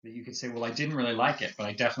that you could say, well, I didn't really like it, but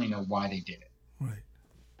I definitely know why they did it. Right.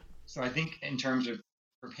 So I think in terms of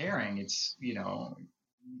preparing, it's, if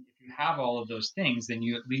you have all of those things, then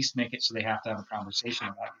you at least make it so they have to have a conversation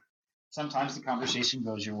about you. Sometimes the conversation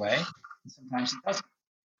goes your way, and sometimes it doesn't.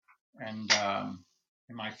 And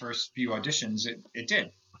in my first few auditions, it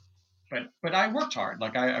did, but I worked hard.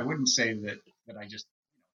 Like I wouldn't say that I just,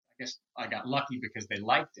 I guess I got lucky because they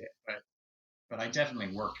liked it, but I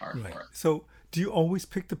definitely worked hard for it. So do you always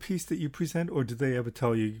pick the piece that you present, or do they ever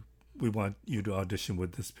tell you, we want you to audition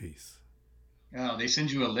with this piece? No, they send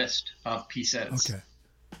you a list of pieces. Okay.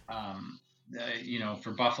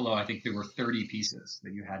 For Buffalo, I think there were 30 pieces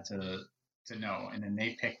that you had to know, and then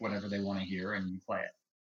they pick whatever they want to hear and you play it.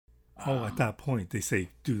 At that point, they say,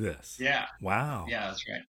 do this. Yeah. Wow. Yeah, that's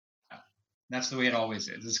right. That's the way it always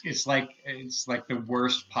is. It's like the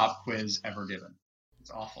worst pop quiz ever given. It's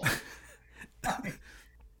awful.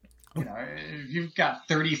 If you've got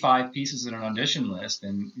 35 pieces in an audition list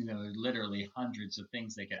and, literally hundreds of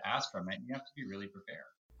things they could ask from it, you have to be really prepared.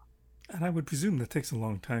 And I would presume that takes a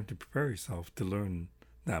long time to prepare yourself to learn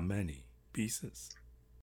that many pieces.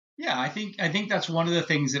 Yeah, I think that's one of the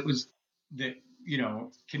things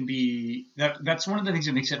can be that's one of the things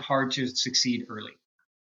that makes it hard to succeed early,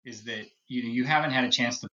 is that you haven't had a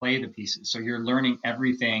chance to play the pieces, so you're learning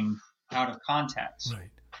everything out of context, right?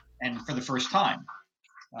 And for the first time,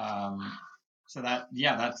 so that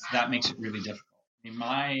makes it really difficult. I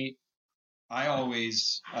mean, I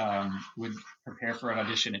always would prepare for an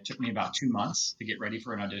audition. It took me about 2 months to get ready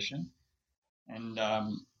for an audition, and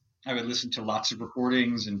I would listen to lots of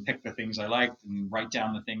recordings and pick the things I liked and write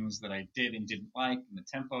down the things that I did and didn't like and the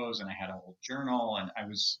tempos. And I had a whole journal, and I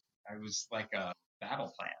was I was like a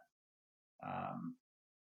battle plan.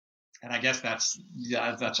 And I guess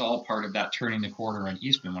that's all part of that turning the corner in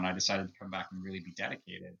Eastman when I decided to come back and really be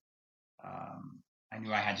dedicated. I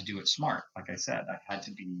knew I had to do it smart. Like I said, I had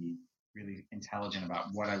to be really intelligent about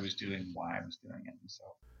what I was doing, why I was doing it. And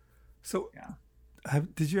so yeah.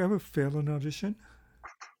 Did you ever fail an audition?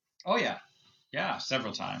 Oh yeah. Yeah,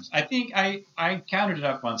 several times. I think I counted it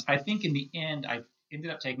up once. I think in the end, I ended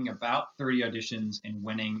up taking about 30 auditions and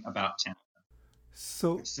winning about 10 of them.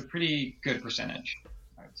 So it's a pretty good percentage,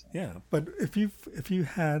 I would say. Yeah, but if you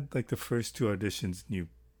had like the first two auditions and you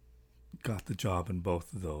got the job in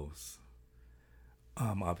both of those,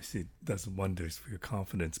 obviously it does wonders for your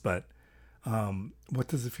confidence. But what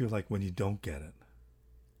does it feel like when you don't get it?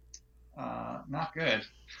 Not good.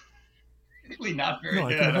 Really not very good.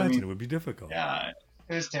 good. I can imagine it would be difficult. Yeah,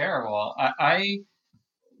 it was terrible.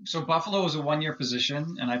 So Buffalo was a 1-year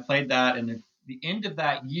position, and I played that. And the end of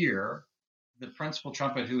that year, the principal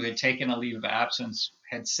trumpet who had taken a leave of absence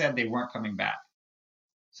had said they weren't coming back.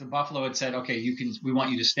 So Buffalo had said, okay, we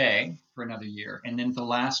want you to stay for another year. And then at the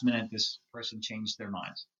last minute, this person changed their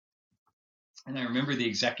minds. And I remember the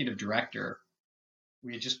executive director,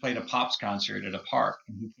 we had just played a Pops concert at a park,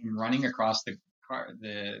 and he came running across the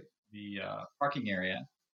parking area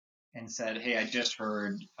and said, hey, I just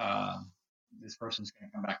heard this person's going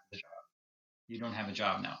to come back to the job. You don't have a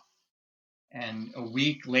job now. And a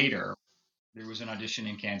week later, there was an audition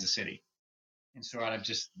in Kansas City. And so out of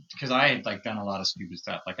just, because I had like done a lot of stupid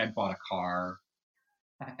stuff, like I bought a car,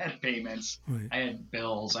 I had payments, right. I had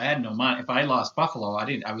bills, I had no money. If I lost Buffalo,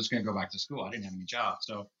 I was going to go back to school. I didn't have any job.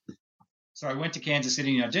 So I went to Kansas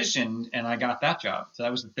City and auditioned, and I got that job. So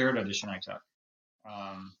that was the third audition I took.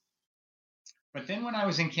 But then when I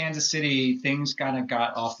was in Kansas City, things kind of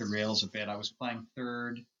got off the rails a bit. I was playing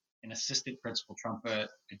third and assistant principal trumpet.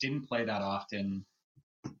 I didn't play that often.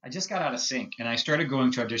 I just got out of sync, and I started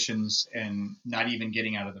going to auditions and not even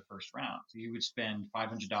getting out of the first round. So you would spend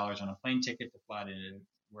 $500 on a plane ticket to fly to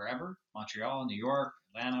wherever, Montreal, New York,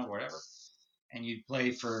 Atlanta, whatever. And you'd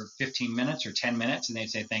play for 15 minutes or 10 minutes, and they'd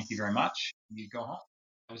say, thank you very much. And you'd go home.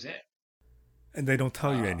 That was it. And they don't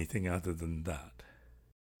tell you anything other than that.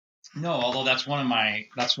 No, although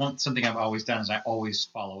something I've always done is I always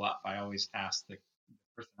follow up. I always ask the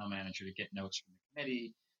personnel manager to get notes from the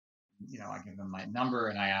committee. I give them my number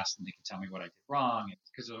and I ask them, they can tell me what I did wrong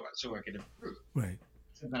so I could improve. Right.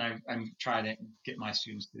 So then I try to get my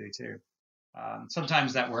students to do too.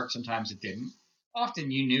 Sometimes that worked, sometimes it didn't. Often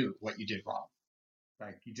you knew what you did wrong.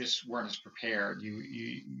 Like you just weren't as prepared.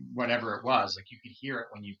 You whatever it was, like you could hear it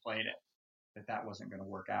when you played it, that wasn't going to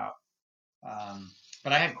work out.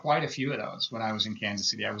 But I had quite a few of those when I was in Kansas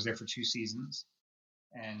City. I was there for 2 seasons.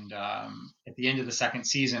 And at the end of the second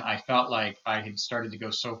season, I felt like I had started to go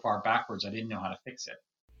so far backwards, I didn't know how to fix it.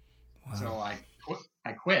 Wow. So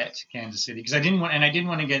I quit Kansas City because I didn't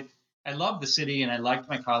want to get, I loved the city and I liked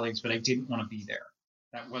my colleagues, but I didn't want to be there.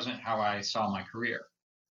 That wasn't how I saw my career.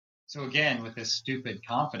 So again, with this stupid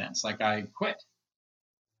confidence, like I quit.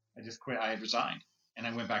 I just quit. I had resigned and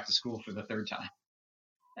I went back to school for the third time.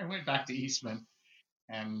 I went back to Eastman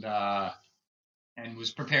and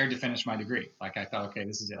was prepared to finish my degree. Like I thought, okay,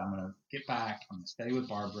 this is it. I'm going to get back. I'm going to study with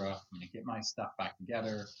Barbara. I'm going to get my stuff back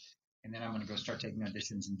together. And then I'm going to go start taking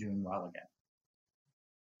auditions and doing well again.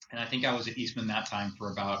 And I think I was at Eastman that time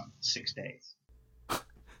for about 6 days.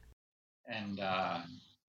 And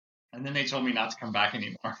then they told me not to come back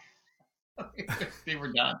anymore. They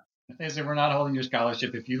were done. They said, we're not holding your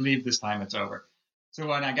scholarship. If you leave this time, it's over. So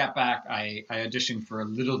when I got back, I auditioned for a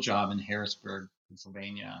little job in Harrisburg,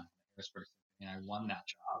 Pennsylvania. And I won that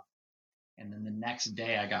job. And then the next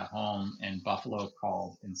day I got home and Buffalo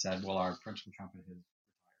called and said, well, our principal trumpet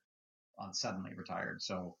has suddenly retired.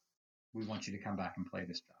 So we want you to come back and play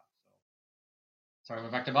this job. So I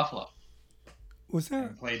went back to Buffalo.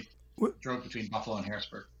 Drove between Buffalo and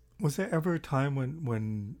Harrisburg. Was there ever a time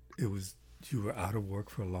when you were out of work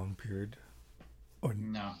for a long period? Or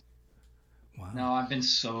no. Wow. No, I've been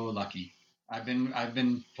so lucky. I've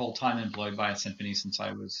been full-time employed by a symphony since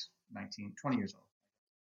I was 20 years old.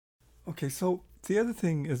 Okay, so the other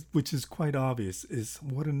thing is, which is quite obvious, is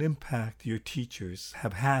what an impact your teachers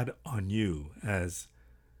have had on you as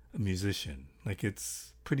a musician. Like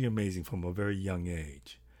it's pretty amazing from a very young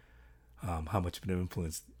age, how much of an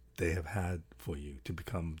influence they have had for you to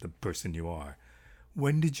become the person you are.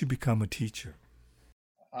 When did you become a teacher?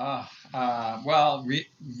 The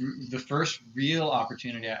first real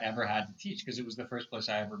opportunity I ever had to teach, because it was the first place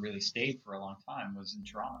I ever really stayed for a long time, was in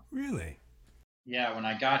Toronto. Really? Yeah,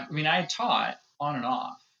 I had taught on and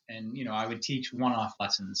off, and I would teach one-off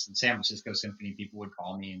lessons. In San Francisco Symphony, people would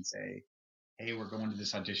call me and say, hey, we're going to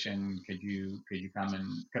this audition. Could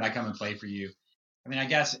I come and play for you? I mean, I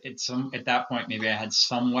guess at that point, maybe I had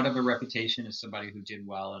somewhat of a reputation as somebody who did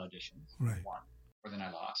well at auditions. Right. I won more than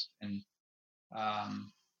I lost. And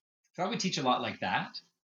so I would teach a lot like that,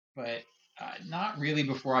 but not really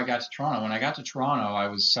before I got to Toronto. When I got to Toronto, I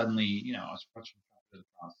was suddenly, I was approaching the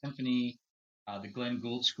Toronto Symphony. The Glenn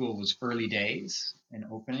Gould School was early days in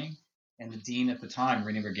opening. And the dean at the time,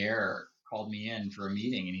 René Reguer, called me in for a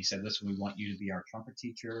meeting, and he said, listen, we want you to be our trumpet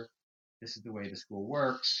teacher. This is the way the school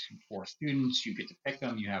works. 4 students, you get to pick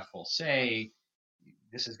them. You have full say.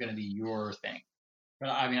 This is going to be your thing. But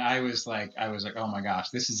I mean, I was like, oh my gosh,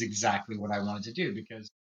 this is exactly what I wanted to do, because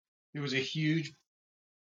there was a huge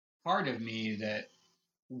part of me that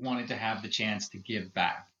wanted to have the chance to give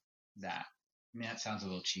back that. I mean, that sounds a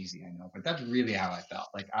little cheesy, I know, but that's really how I felt.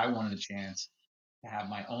 Like I wanted a chance to have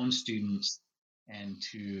my own students and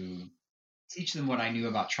to teach them what I knew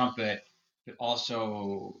about trumpet, but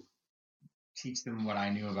also teach them what I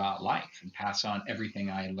knew about life and pass on everything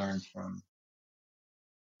I had learned from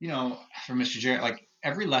Mr. Jarrett. Like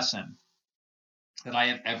every lesson that I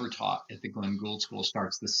have ever taught at the Glenn Gould School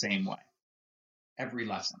starts the same way. Every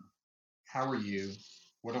lesson. How are you?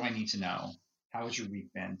 What do I need to know? How has your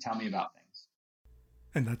week been? Tell me about things.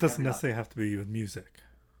 And that doesn't necessarily have to be with music.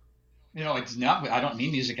 It's not. I don't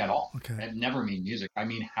mean music at all. Okay. I never mean music. I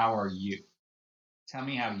mean, how are you? Tell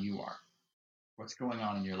me how you are. What's going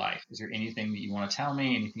on in your life? Is there anything that you want to tell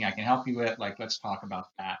me? Anything I can help you with? Like, let's talk about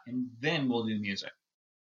that, and then we'll do music.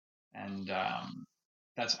 And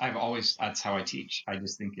that's how I teach. I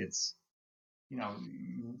just think it's,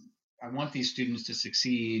 I want these students to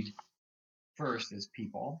succeed first as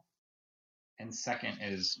people, and second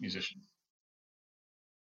as musicians.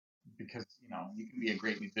 Because you can be a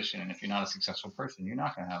great musician, and if you're not a successful person, you're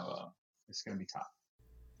not going to it's going to be tough.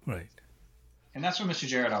 Right. And that's what Mr.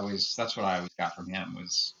 Jarrett that's what I always got from him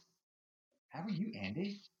was, how are you,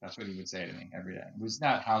 Andy? That's what he would say to me every day. It was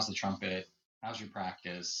not, how's the trumpet? How's your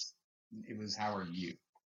practice? It was, how are you?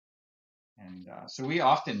 And so we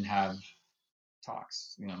often have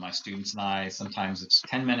talks, my students and I. Sometimes it's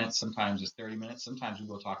 10 minutes, sometimes it's 30 minutes, sometimes we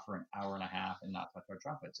will talk for an hour and a half and not touch our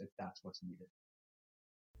trumpets if that's what's needed.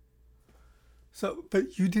 So,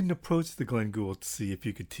 but you didn't approach the Glenn Gould to see if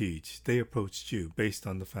you could teach. They approached you based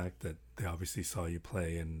on the fact that they obviously saw you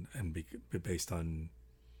play and based on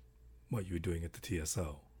what you were doing at the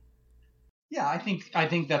TSO. Yeah, I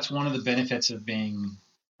think that's one of the benefits of being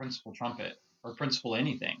principal trumpet or principal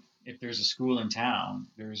anything. If there's a school in town,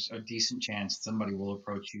 there's a decent chance somebody will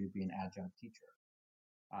approach you to be an adjunct teacher.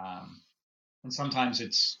 And sometimes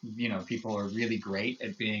it's, people are really great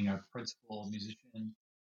at being a principal musician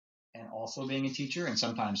and also being a teacher, and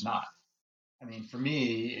sometimes not. I mean, for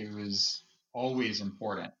me, it was always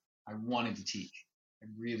important. I wanted to teach. I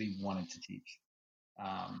really wanted to teach.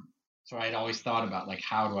 So I'd always thought about, like,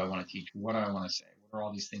 how do I want to teach? What do I want to say? What are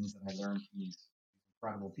all these things that I learned from these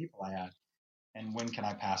incredible people I had? And when can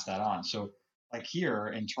I pass that on? So, like here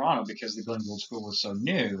in Toronto, because the Glenn Gould School was so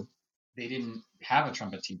new, they didn't have a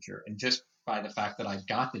trumpet teacher. And just by the fact that I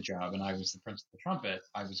got the job and I was the principal trumpet,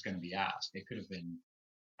 I was going to be asked. It could have been,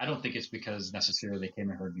 I don't think it's because necessarily they came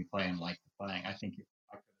and heard me play and liked the playing. I think it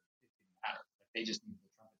didn't matter. Like, they just needed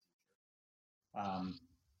a trumpet teacher.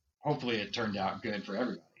 Hopefully it turned out good for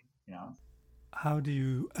everybody,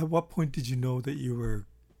 At what point did you know that you were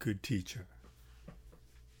a good teacher?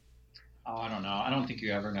 Oh, I don't know. I don't think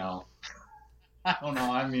you ever know. I don't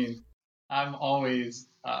know. I mean, I'm always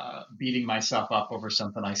beating myself up over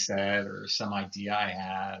something I said or some idea I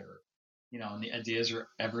had, or, and the ideas are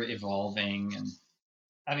ever evolving. And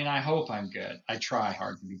I mean, I hope I'm good. I try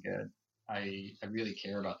hard to be good. I really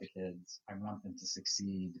care about the kids. I want them to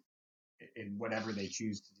succeed in whatever they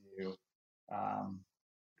choose to do.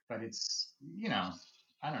 But it's,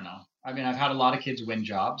 I don't know. I mean, I've had a lot of kids win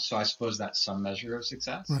jobs, so I suppose that's some measure of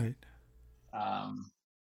success. Right.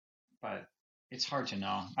 But it's hard to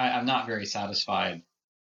know. I'm not very satisfied.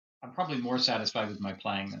 I'm probably more satisfied with my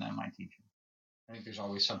playing than I am my teaching. I think there's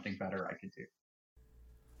always something better I could do.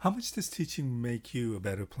 How much does teaching make you a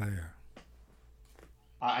better player?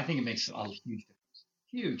 I think it makes a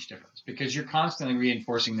huge difference, because you're constantly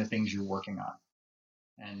reinforcing the things you're working on.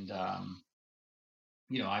 And,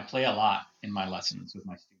 I play a lot in my lessons with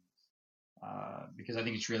my students because I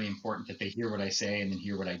think it's really important that they hear what I say and then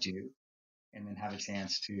hear what I do, and then have a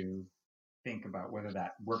chance to think about whether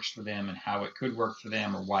that works for them and how it could work for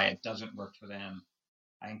them or why it doesn't work for them.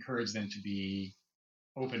 I encourage them to be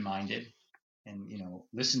open-minded and,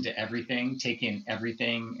 listen to everything, take in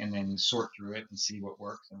everything, and then sort through it and see what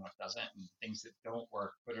works and what doesn't. And things that don't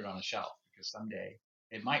work, put it on a shelf, because someday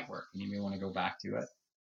it might work and you may want to go back to it.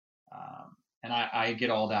 And I get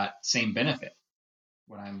all that same benefit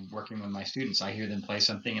when I'm working with my students. I hear them play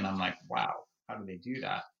something and I'm like, wow, how do they do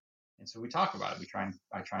that? And so we talk about it.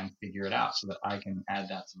 I try and figure it out so that I can add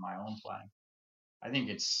that to my own playing. I think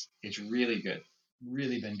it's really good,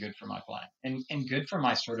 really been good for my playing and good for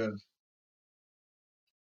my sort of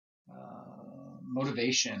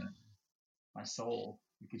motivation, my soul.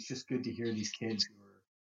 It's just good to hear these kids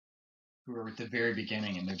who are at the very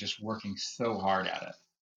beginning and they're just working so hard at it.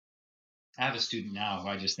 I have a student now who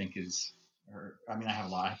I just think is, I have a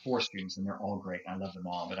lot. I have 4 students and they're all great. And I love them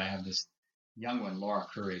all, but I have this young one, Laura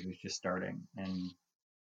Curry, who's just starting, and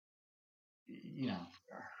you know,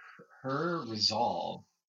 her resolve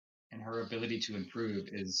and her ability to improve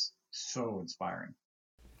is so inspiring.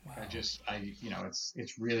 Wow.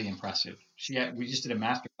 It's really impressive. We just did a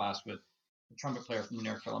master class with a trumpet player from the New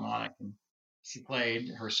York Philharmonic, and she played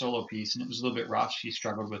her solo piece, and it was a little bit rough. She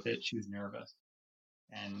struggled with it. She was nervous,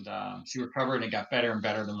 and she recovered, and it got better and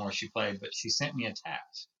better the more she played. But she sent me a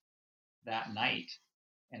text that night,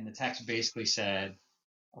 and the text basically said,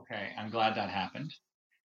 "Okay, I'm glad that happened.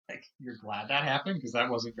 Like, you're glad that happened because that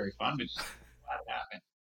wasn't very fun, but just glad it happened."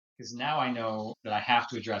 Because now I know that I have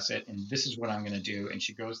to address it, and this is what I'm going to do. And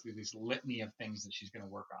she goes through this litany of things that she's going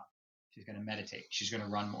to work on. She's going to meditate. She's going to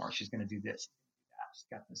run more. She's going to do this. She's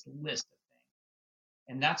got this list of things,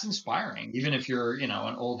 and that's inspiring. Even if you're, an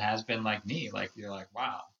old has-been like me, like you're like,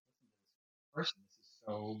 wow, person, this is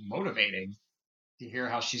so motivating to hear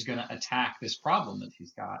how she's going to attack this problem that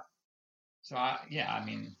she's got. So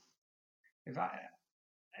if I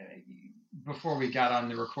before we got on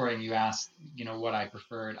the recording, you asked, what I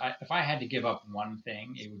preferred. If I had to give up one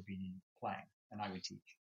thing, it would be playing, and I would teach.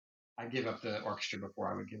 I'd give up the orchestra before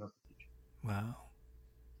I would give up the teaching. Wow.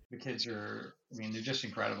 The kids are, they're just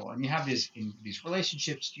incredible. And you have these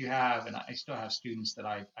relationships you have, and I still have students that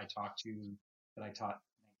I talk to that I taught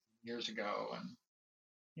years ago. And,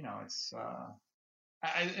 it's,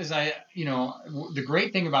 the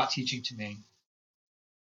great thing about teaching to me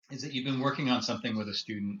is that you've been working on something with a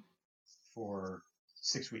student for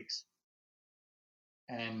 6 weeks,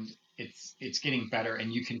 and it's getting better,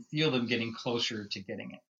 and you can feel them getting closer to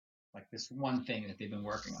getting it, like this one thing that they've been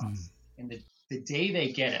working on. And the day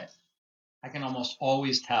they get it, I can almost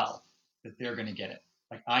always tell that they're going to get it.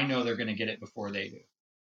 Like, I know they're going to get it before they do,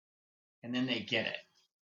 and then they get it,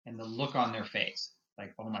 and the look on their face,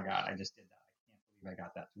 like, oh my God, I just did that. I can't believe I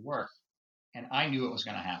got that to work. And I knew it was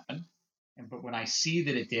going to happen. But when I see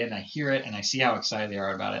that it did, and I hear it, and I see how excited they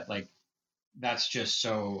are about it, like, that's just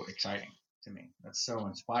so exciting to me. That's so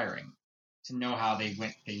inspiring to know how they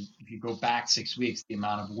went. If you go back 6 weeks, the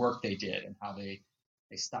amount of work they did and how they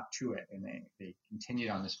stuck to it, and they continued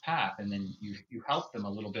on this path, and then you help them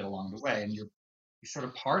a little bit along the way, and you're sort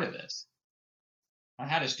of part of this. I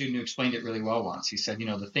had a student who explained it really well once. He said,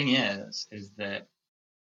 the thing is that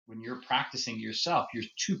when you're practicing yourself, you're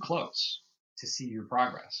too close to see your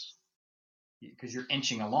progress because you're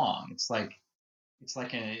inching along. It's like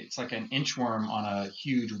an inchworm on a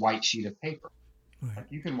huge white sheet of paper. Right. Like,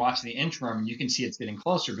 you can watch the inchworm and you can see it's getting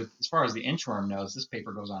closer, but as far as the inchworm knows, this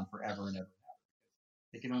paper goes on forever and ever.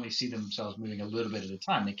 They can only see themselves moving a little bit at a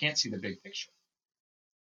time. They can't see the big picture.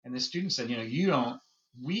 And the student said,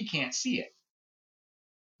 we can't see it.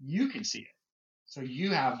 You can see it. So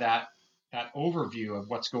you have that overview of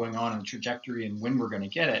what's going on in the trajectory and when we're going to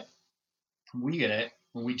get it. We get it.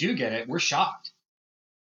 When we do get it, we're shocked.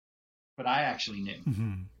 But I actually knew.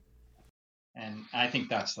 Mm-hmm. And I think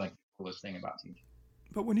that's like the coolest thing about teaching.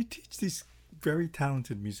 But when you teach these very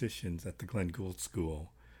talented musicians at the Glenn Gould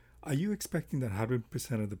School, are you expecting that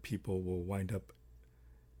 100% of the people will wind up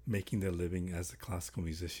making their living as a classical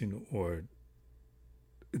musician, or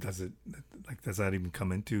does that even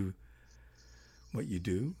come into what you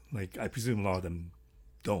do? Like, I presume a lot of them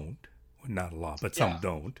don't, or not a lot, but some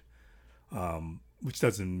don't, which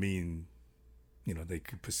doesn't mean, they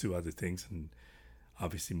could pursue other things. And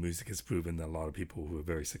obviously music has proven that a lot of people who are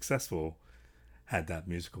very successful had that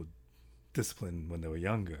musical discipline when they were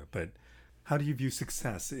younger. But how do you view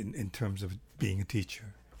success in terms of being a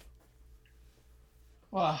teacher?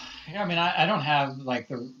 Well, I don't have like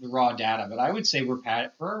the raw data, but I would say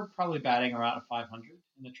we're probably batting around a 500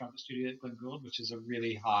 in the trumpet studio at Glenn Gould, which is a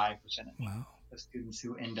really high percentage of students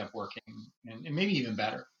who end up working, and maybe even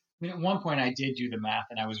better. At one point I did do the math,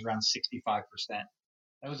 and I was around 65%.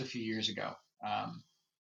 That was a few years ago,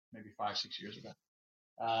 maybe 5-6 years ago.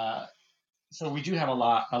 So we do have a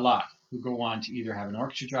lot who go on to either have an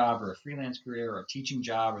orchestra job or a freelance career or a teaching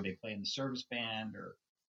job, or they play in the service band or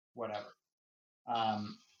whatever.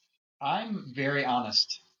 I'm very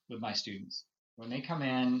honest with my students. When they come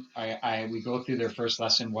in, we go through their first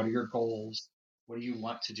lesson. What are your goals? What do you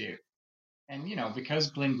want to do? And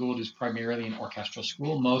because Glenn Gould is primarily an orchestral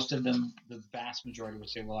school, most of them, the vast majority, would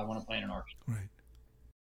say, "Well, I want to play in an orchestra." Right.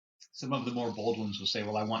 Some of the more bold ones will say,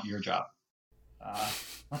 "Well, I want your job." Uh,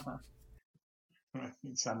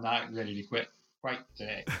 so I'm not ready to quit quite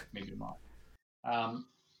today, maybe tomorrow.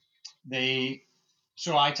 They,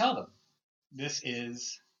 so I tell them, this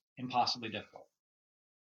is impossibly difficult.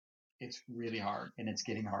 It's really hard, and it's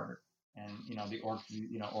getting harder. And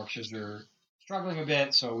orchestras are struggling a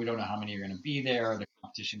bit, so we don't know how many are going to be there. The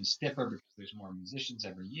competition is stiffer because there's more musicians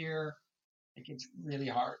every year. It gets really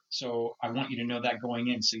hard. So I want you to know that going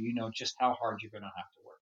in, so you know just how hard you're going to have to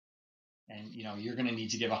work. And you're going to need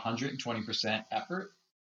to give 120% effort,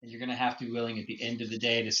 and you're going to have to be willing at the end of the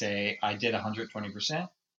day to say, "I did 120%,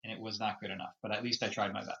 and it was not good enough, but at least I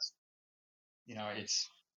tried my best."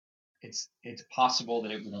 It's possible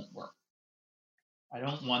that it won't work. I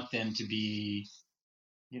don't want them to be,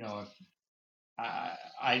 if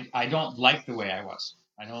I don't like the way I was.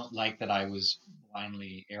 I don't like that I was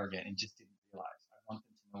blindly arrogant and just didn't realize. I want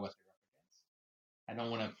them to know what they're up against. I don't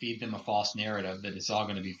want to feed them a false narrative that it's all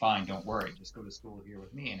going to be fine. Don't worry. Just go to school here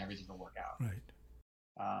with me and everything will work out. Right.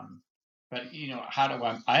 But how do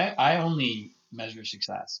I only measure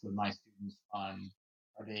success with my students on,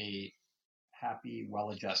 are they happy,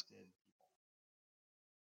 well-adjusted people?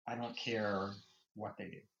 I don't care what they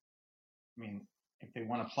do. I mean, if they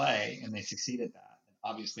want to play and they succeed at that, then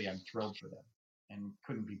obviously I'm thrilled for them and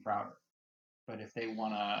couldn't be prouder. But if they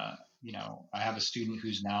want to, I have a student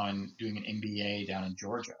who's now doing an MBA down in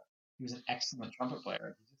Georgia. He was an excellent trumpet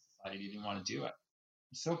player. He just decided he didn't want to do it.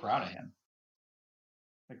 I'm so proud of him.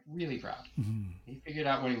 Like, really proud. Mm-hmm. He figured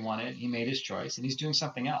out what he wanted. He made his choice, and he's doing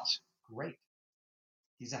something else. Great.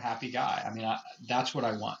 He's a happy guy. I mean, that's what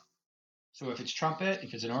I want. So if it's trumpet,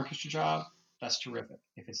 if it's an orchestra job, that's terrific.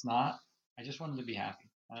 If it's not, I just want him to be happy.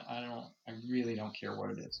 I really don't care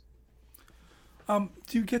what it is. Do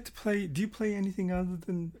you get to play? Do you play anything other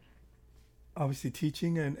than obviously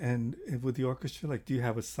teaching and with the orchestra? Like, do you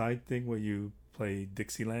have a side thing where you play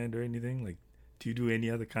Dixieland or anything? Like, do you do any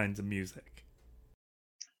other kinds of music?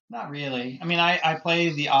 Not really. I mean, I play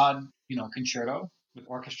the odd, concerto with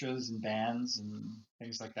orchestras and bands and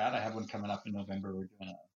things like that. I have one coming up in November. We're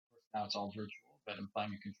doing now it's all virtual, but I'm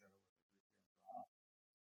playing a concerto.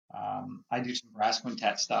 I do some brass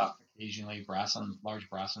quintet stuff occasionally, large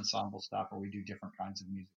brass ensemble stuff, where we do different kinds of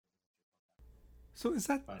music. So is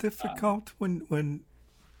that But difficult when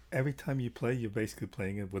every time you play, you're basically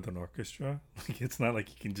playing it with an orchestra? Like, it's not like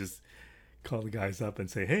you can just call the guys up and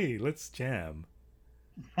say, "Hey, let's jam."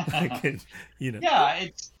 Like, Yeah,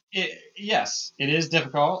 yes, it is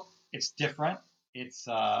difficult. It's different. It's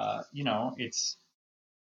it's.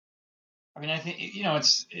 I mean, I think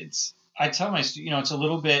I tell my students, it's a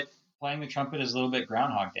little bit, playing the trumpet is a little bit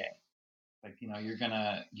Groundhog Day. Like, you're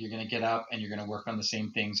gonna get up and you're gonna work on the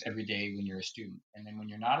same things every day when you're a student, and then when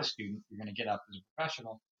you're not a student, you're gonna get up as a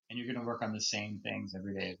professional and you're gonna work on the same things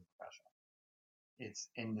every day as a professional. It's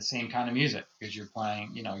in the same kind of music because you're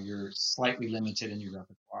playing. You're slightly limited in your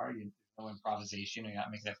repertoire. There's no improvisation. You're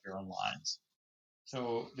not making up your own lines.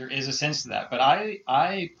 So there is a sense to that. But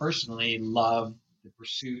I personally love the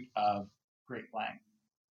pursuit of great playing.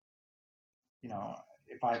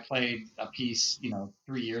 If I played a piece,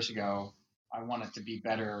 3 years ago, I want it to be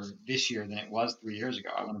better this year than it was 3 years ago.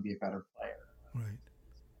 I want to be a better player. Right.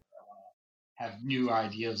 I want to have new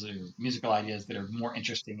ideas or musical ideas that are more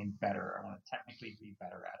interesting and better. I want to technically be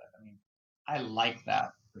better at it. I mean, I like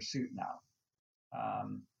that pursuit now.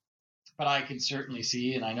 But I can certainly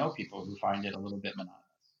see, and I know people who find it a little bit monotonous.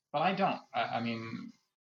 But I don't. I mean,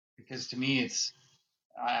 because to me,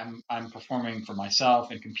 I'm performing for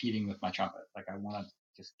myself and competing with my trumpet. Like, I want to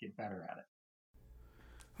just get better at it.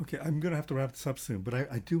 Okay, I'm going to have to wrap this up soon, but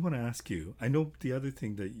I do want to ask you. I know the other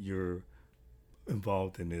thing that you're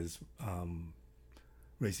involved in is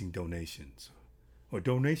raising donations. Or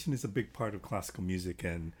donation is a big part of classical music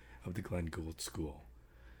and of the Glenn Gould School.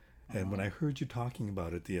 And when I heard you talking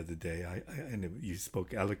about it the other day, you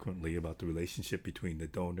spoke eloquently about the relationship between the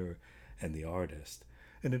donor and the artist.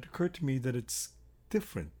 And it occurred to me that it's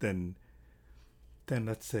different than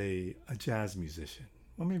let's say, a jazz musician.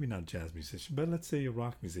 Well, maybe not a jazz musician, but let's say a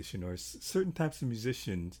rock musician, or certain types of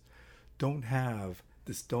musicians don't have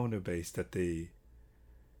this donor base that they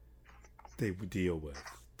deal with.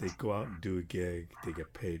 They go out and do a gig, they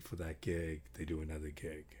get paid for that gig, they do another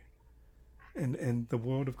gig. And the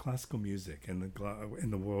world of classical music and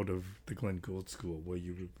the world of the Glenn Gould School, where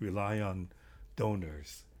you rely on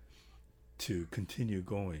donors to continue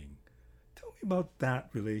going. Tell me about that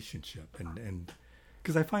relationship, and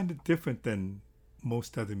because I find it different than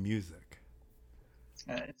most other music.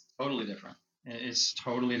 It's totally different. It's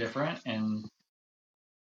totally different. And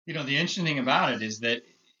the interesting thing about it is that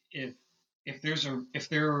if if there's a if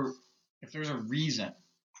there if there's a reason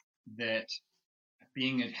that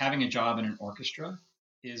having a job in an orchestra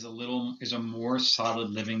is a more solid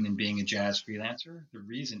living than being a jazz freelancer, the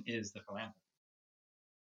reason is the philanthropy.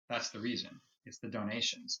 That's the reason. It's the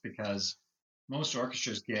donations, because most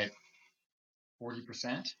orchestras get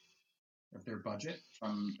 40% of their budget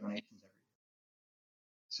from donations every year.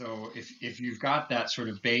 So if you've got that sort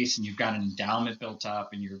of base and you've got an endowment built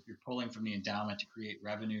up and you're pulling from the endowment to create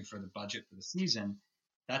revenue for the budget for the season,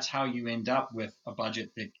 that's how you end up with a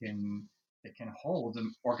budget that can hold the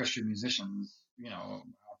orchestra musicians,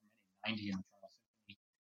 90 in the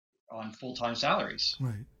on full-time salaries.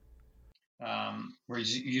 Right.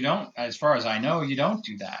 Whereas you don't, as far as I know, you don't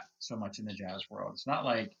do that so much in the jazz world. It's not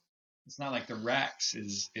like the Rex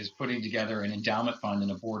is putting together an endowment fund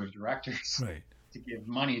and a board of directors right. to give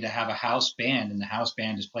money to have a house band, and the house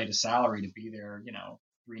band is paid a salary to be there,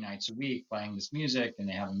 3 nights a week playing this music, and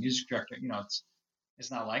they have a music director. It's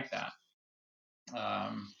not like that.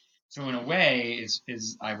 So in a way,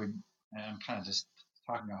 I'm kind of just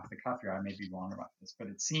talking off the cuff here. I may be wrong about this, but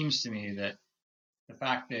it seems to me that the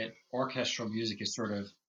fact that orchestral music is sort of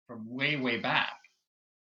from way, way back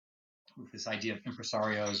with this idea of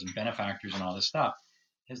impresarios and benefactors and all this stuff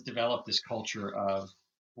has developed this culture of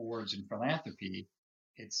boards and philanthropy.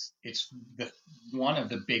 It's one of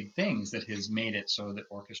the big things that has made it so that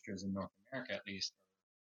orchestras in North America, at least,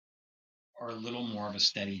 are a little more of a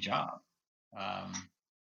steady job.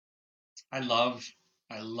 I love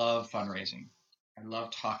fundraising. I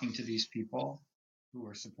love talking to these people who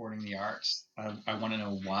are supporting the arts. I want to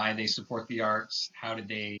know why they support the arts. How did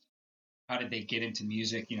they get into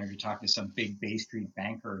music? You talk to some big Bay Street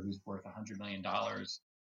banker who's worth $100 million.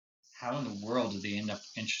 How in the world did they end up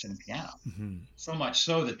interested in piano? Mm-hmm. So much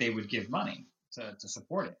so that they would give money to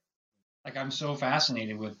support it. Like, I'm so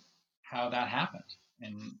fascinated with how that happened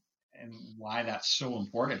and why that's so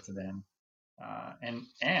important to them. And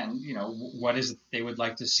what is it they would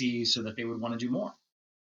like to see so that they would want to do more?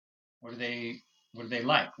 What do they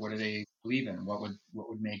like? What do they believe in? What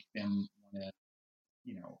would make them want to,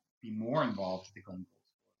 be more involved with the Glenn Gould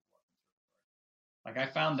School? Like,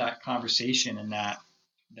 I found that conversation and that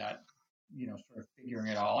sort of figuring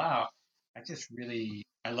it all out.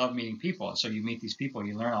 I love meeting people. And so you meet these people,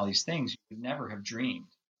 you learn all these things you would never have dreamed.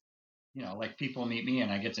 Like, people meet me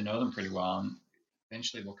and I get to know them pretty well, and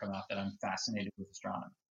eventually will come out that I'm fascinated with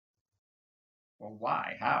astronomy. Well,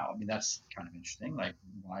 why? How? I mean, that's kind of interesting. Like,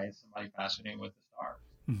 why is somebody fascinated with the stars?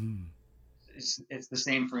 Mm-hmm. It's the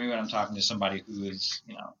same for me when I'm talking to somebody who is,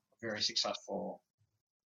 a very successful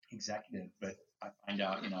executive, but I find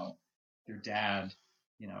out, their dad,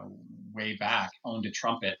 way back owned a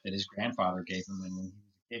trumpet that his grandfather gave him, and when he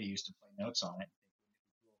was a kid, he used to play notes on it.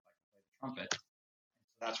 If I could play the trumpet.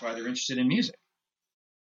 So that's why they're interested in music.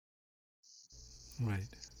 Right.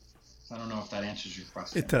 So I don't know if that answers your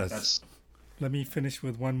question. It does. Let me finish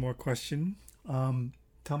with one more question.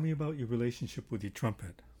 Tell me about your relationship with your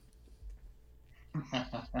trumpet.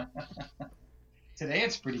 Today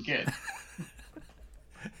it's pretty good.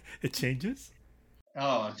 It changes?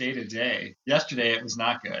 Oh, day to day. Yesterday it was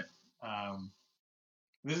not good.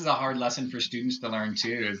 This is a hard lesson for students to learn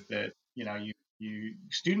too, is that, you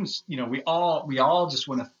students, we all just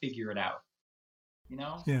want to figure it out.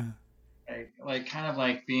 Yeah. Like kind of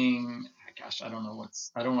like being, gosh, I don't want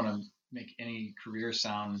to make any career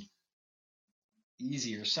sound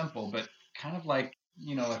easy or simple, but kind of like,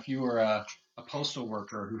 if you were a postal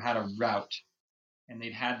worker who had a route and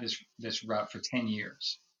they'd had this route for 10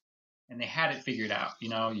 years and they had it figured out.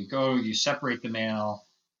 You go, you separate the mail,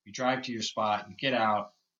 you drive to your spot, you get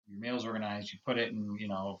out, your mail's organized, you put it in,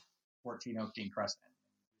 14 Oakdean Crescent,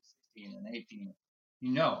 16 and 18,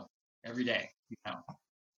 every day,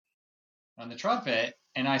 On the trumpet,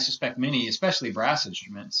 and I suspect many, especially brass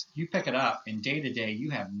instruments, you pick it up and day to day, you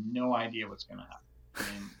have no idea what's going to happen.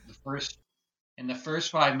 In the first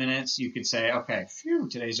 5 minutes, you could say, okay, phew,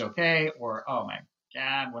 today's okay, or, oh my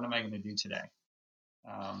God, what am I going to do today?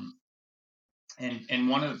 And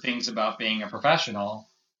one of the things about being a professional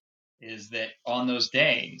is that on those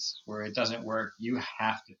days where it doesn't work, you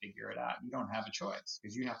have to figure it out. You don't have a choice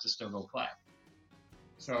because you have to still go play.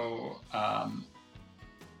 So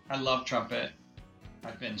I love trumpet.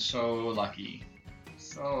 I've been so lucky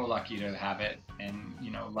to have it, and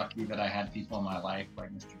lucky that I had people in my life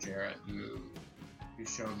like Mr. Jarrett who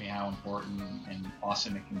showed me how important and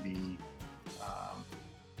awesome it can be.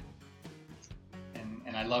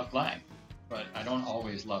 And I love playing, but I don't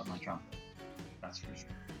always love my trumpet. That's for sure.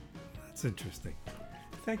 That's interesting.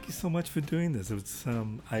 Thank you so much for doing this. It's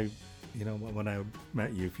I You know, when I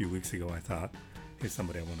met you a few weeks ago, I thought, here's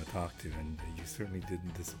somebody I want to talk to, and you certainly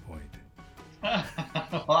didn't disappoint.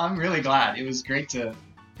 Well, I'm really glad. It was great to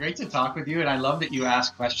talk with you, and I love that you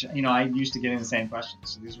asked questions. You know, I used to get in the same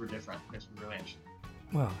questions, so these were different. This was really interesting.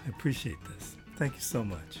 Well, I appreciate this. Thank you so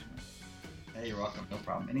much. Hey, you're welcome. No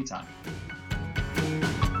problem. Anytime.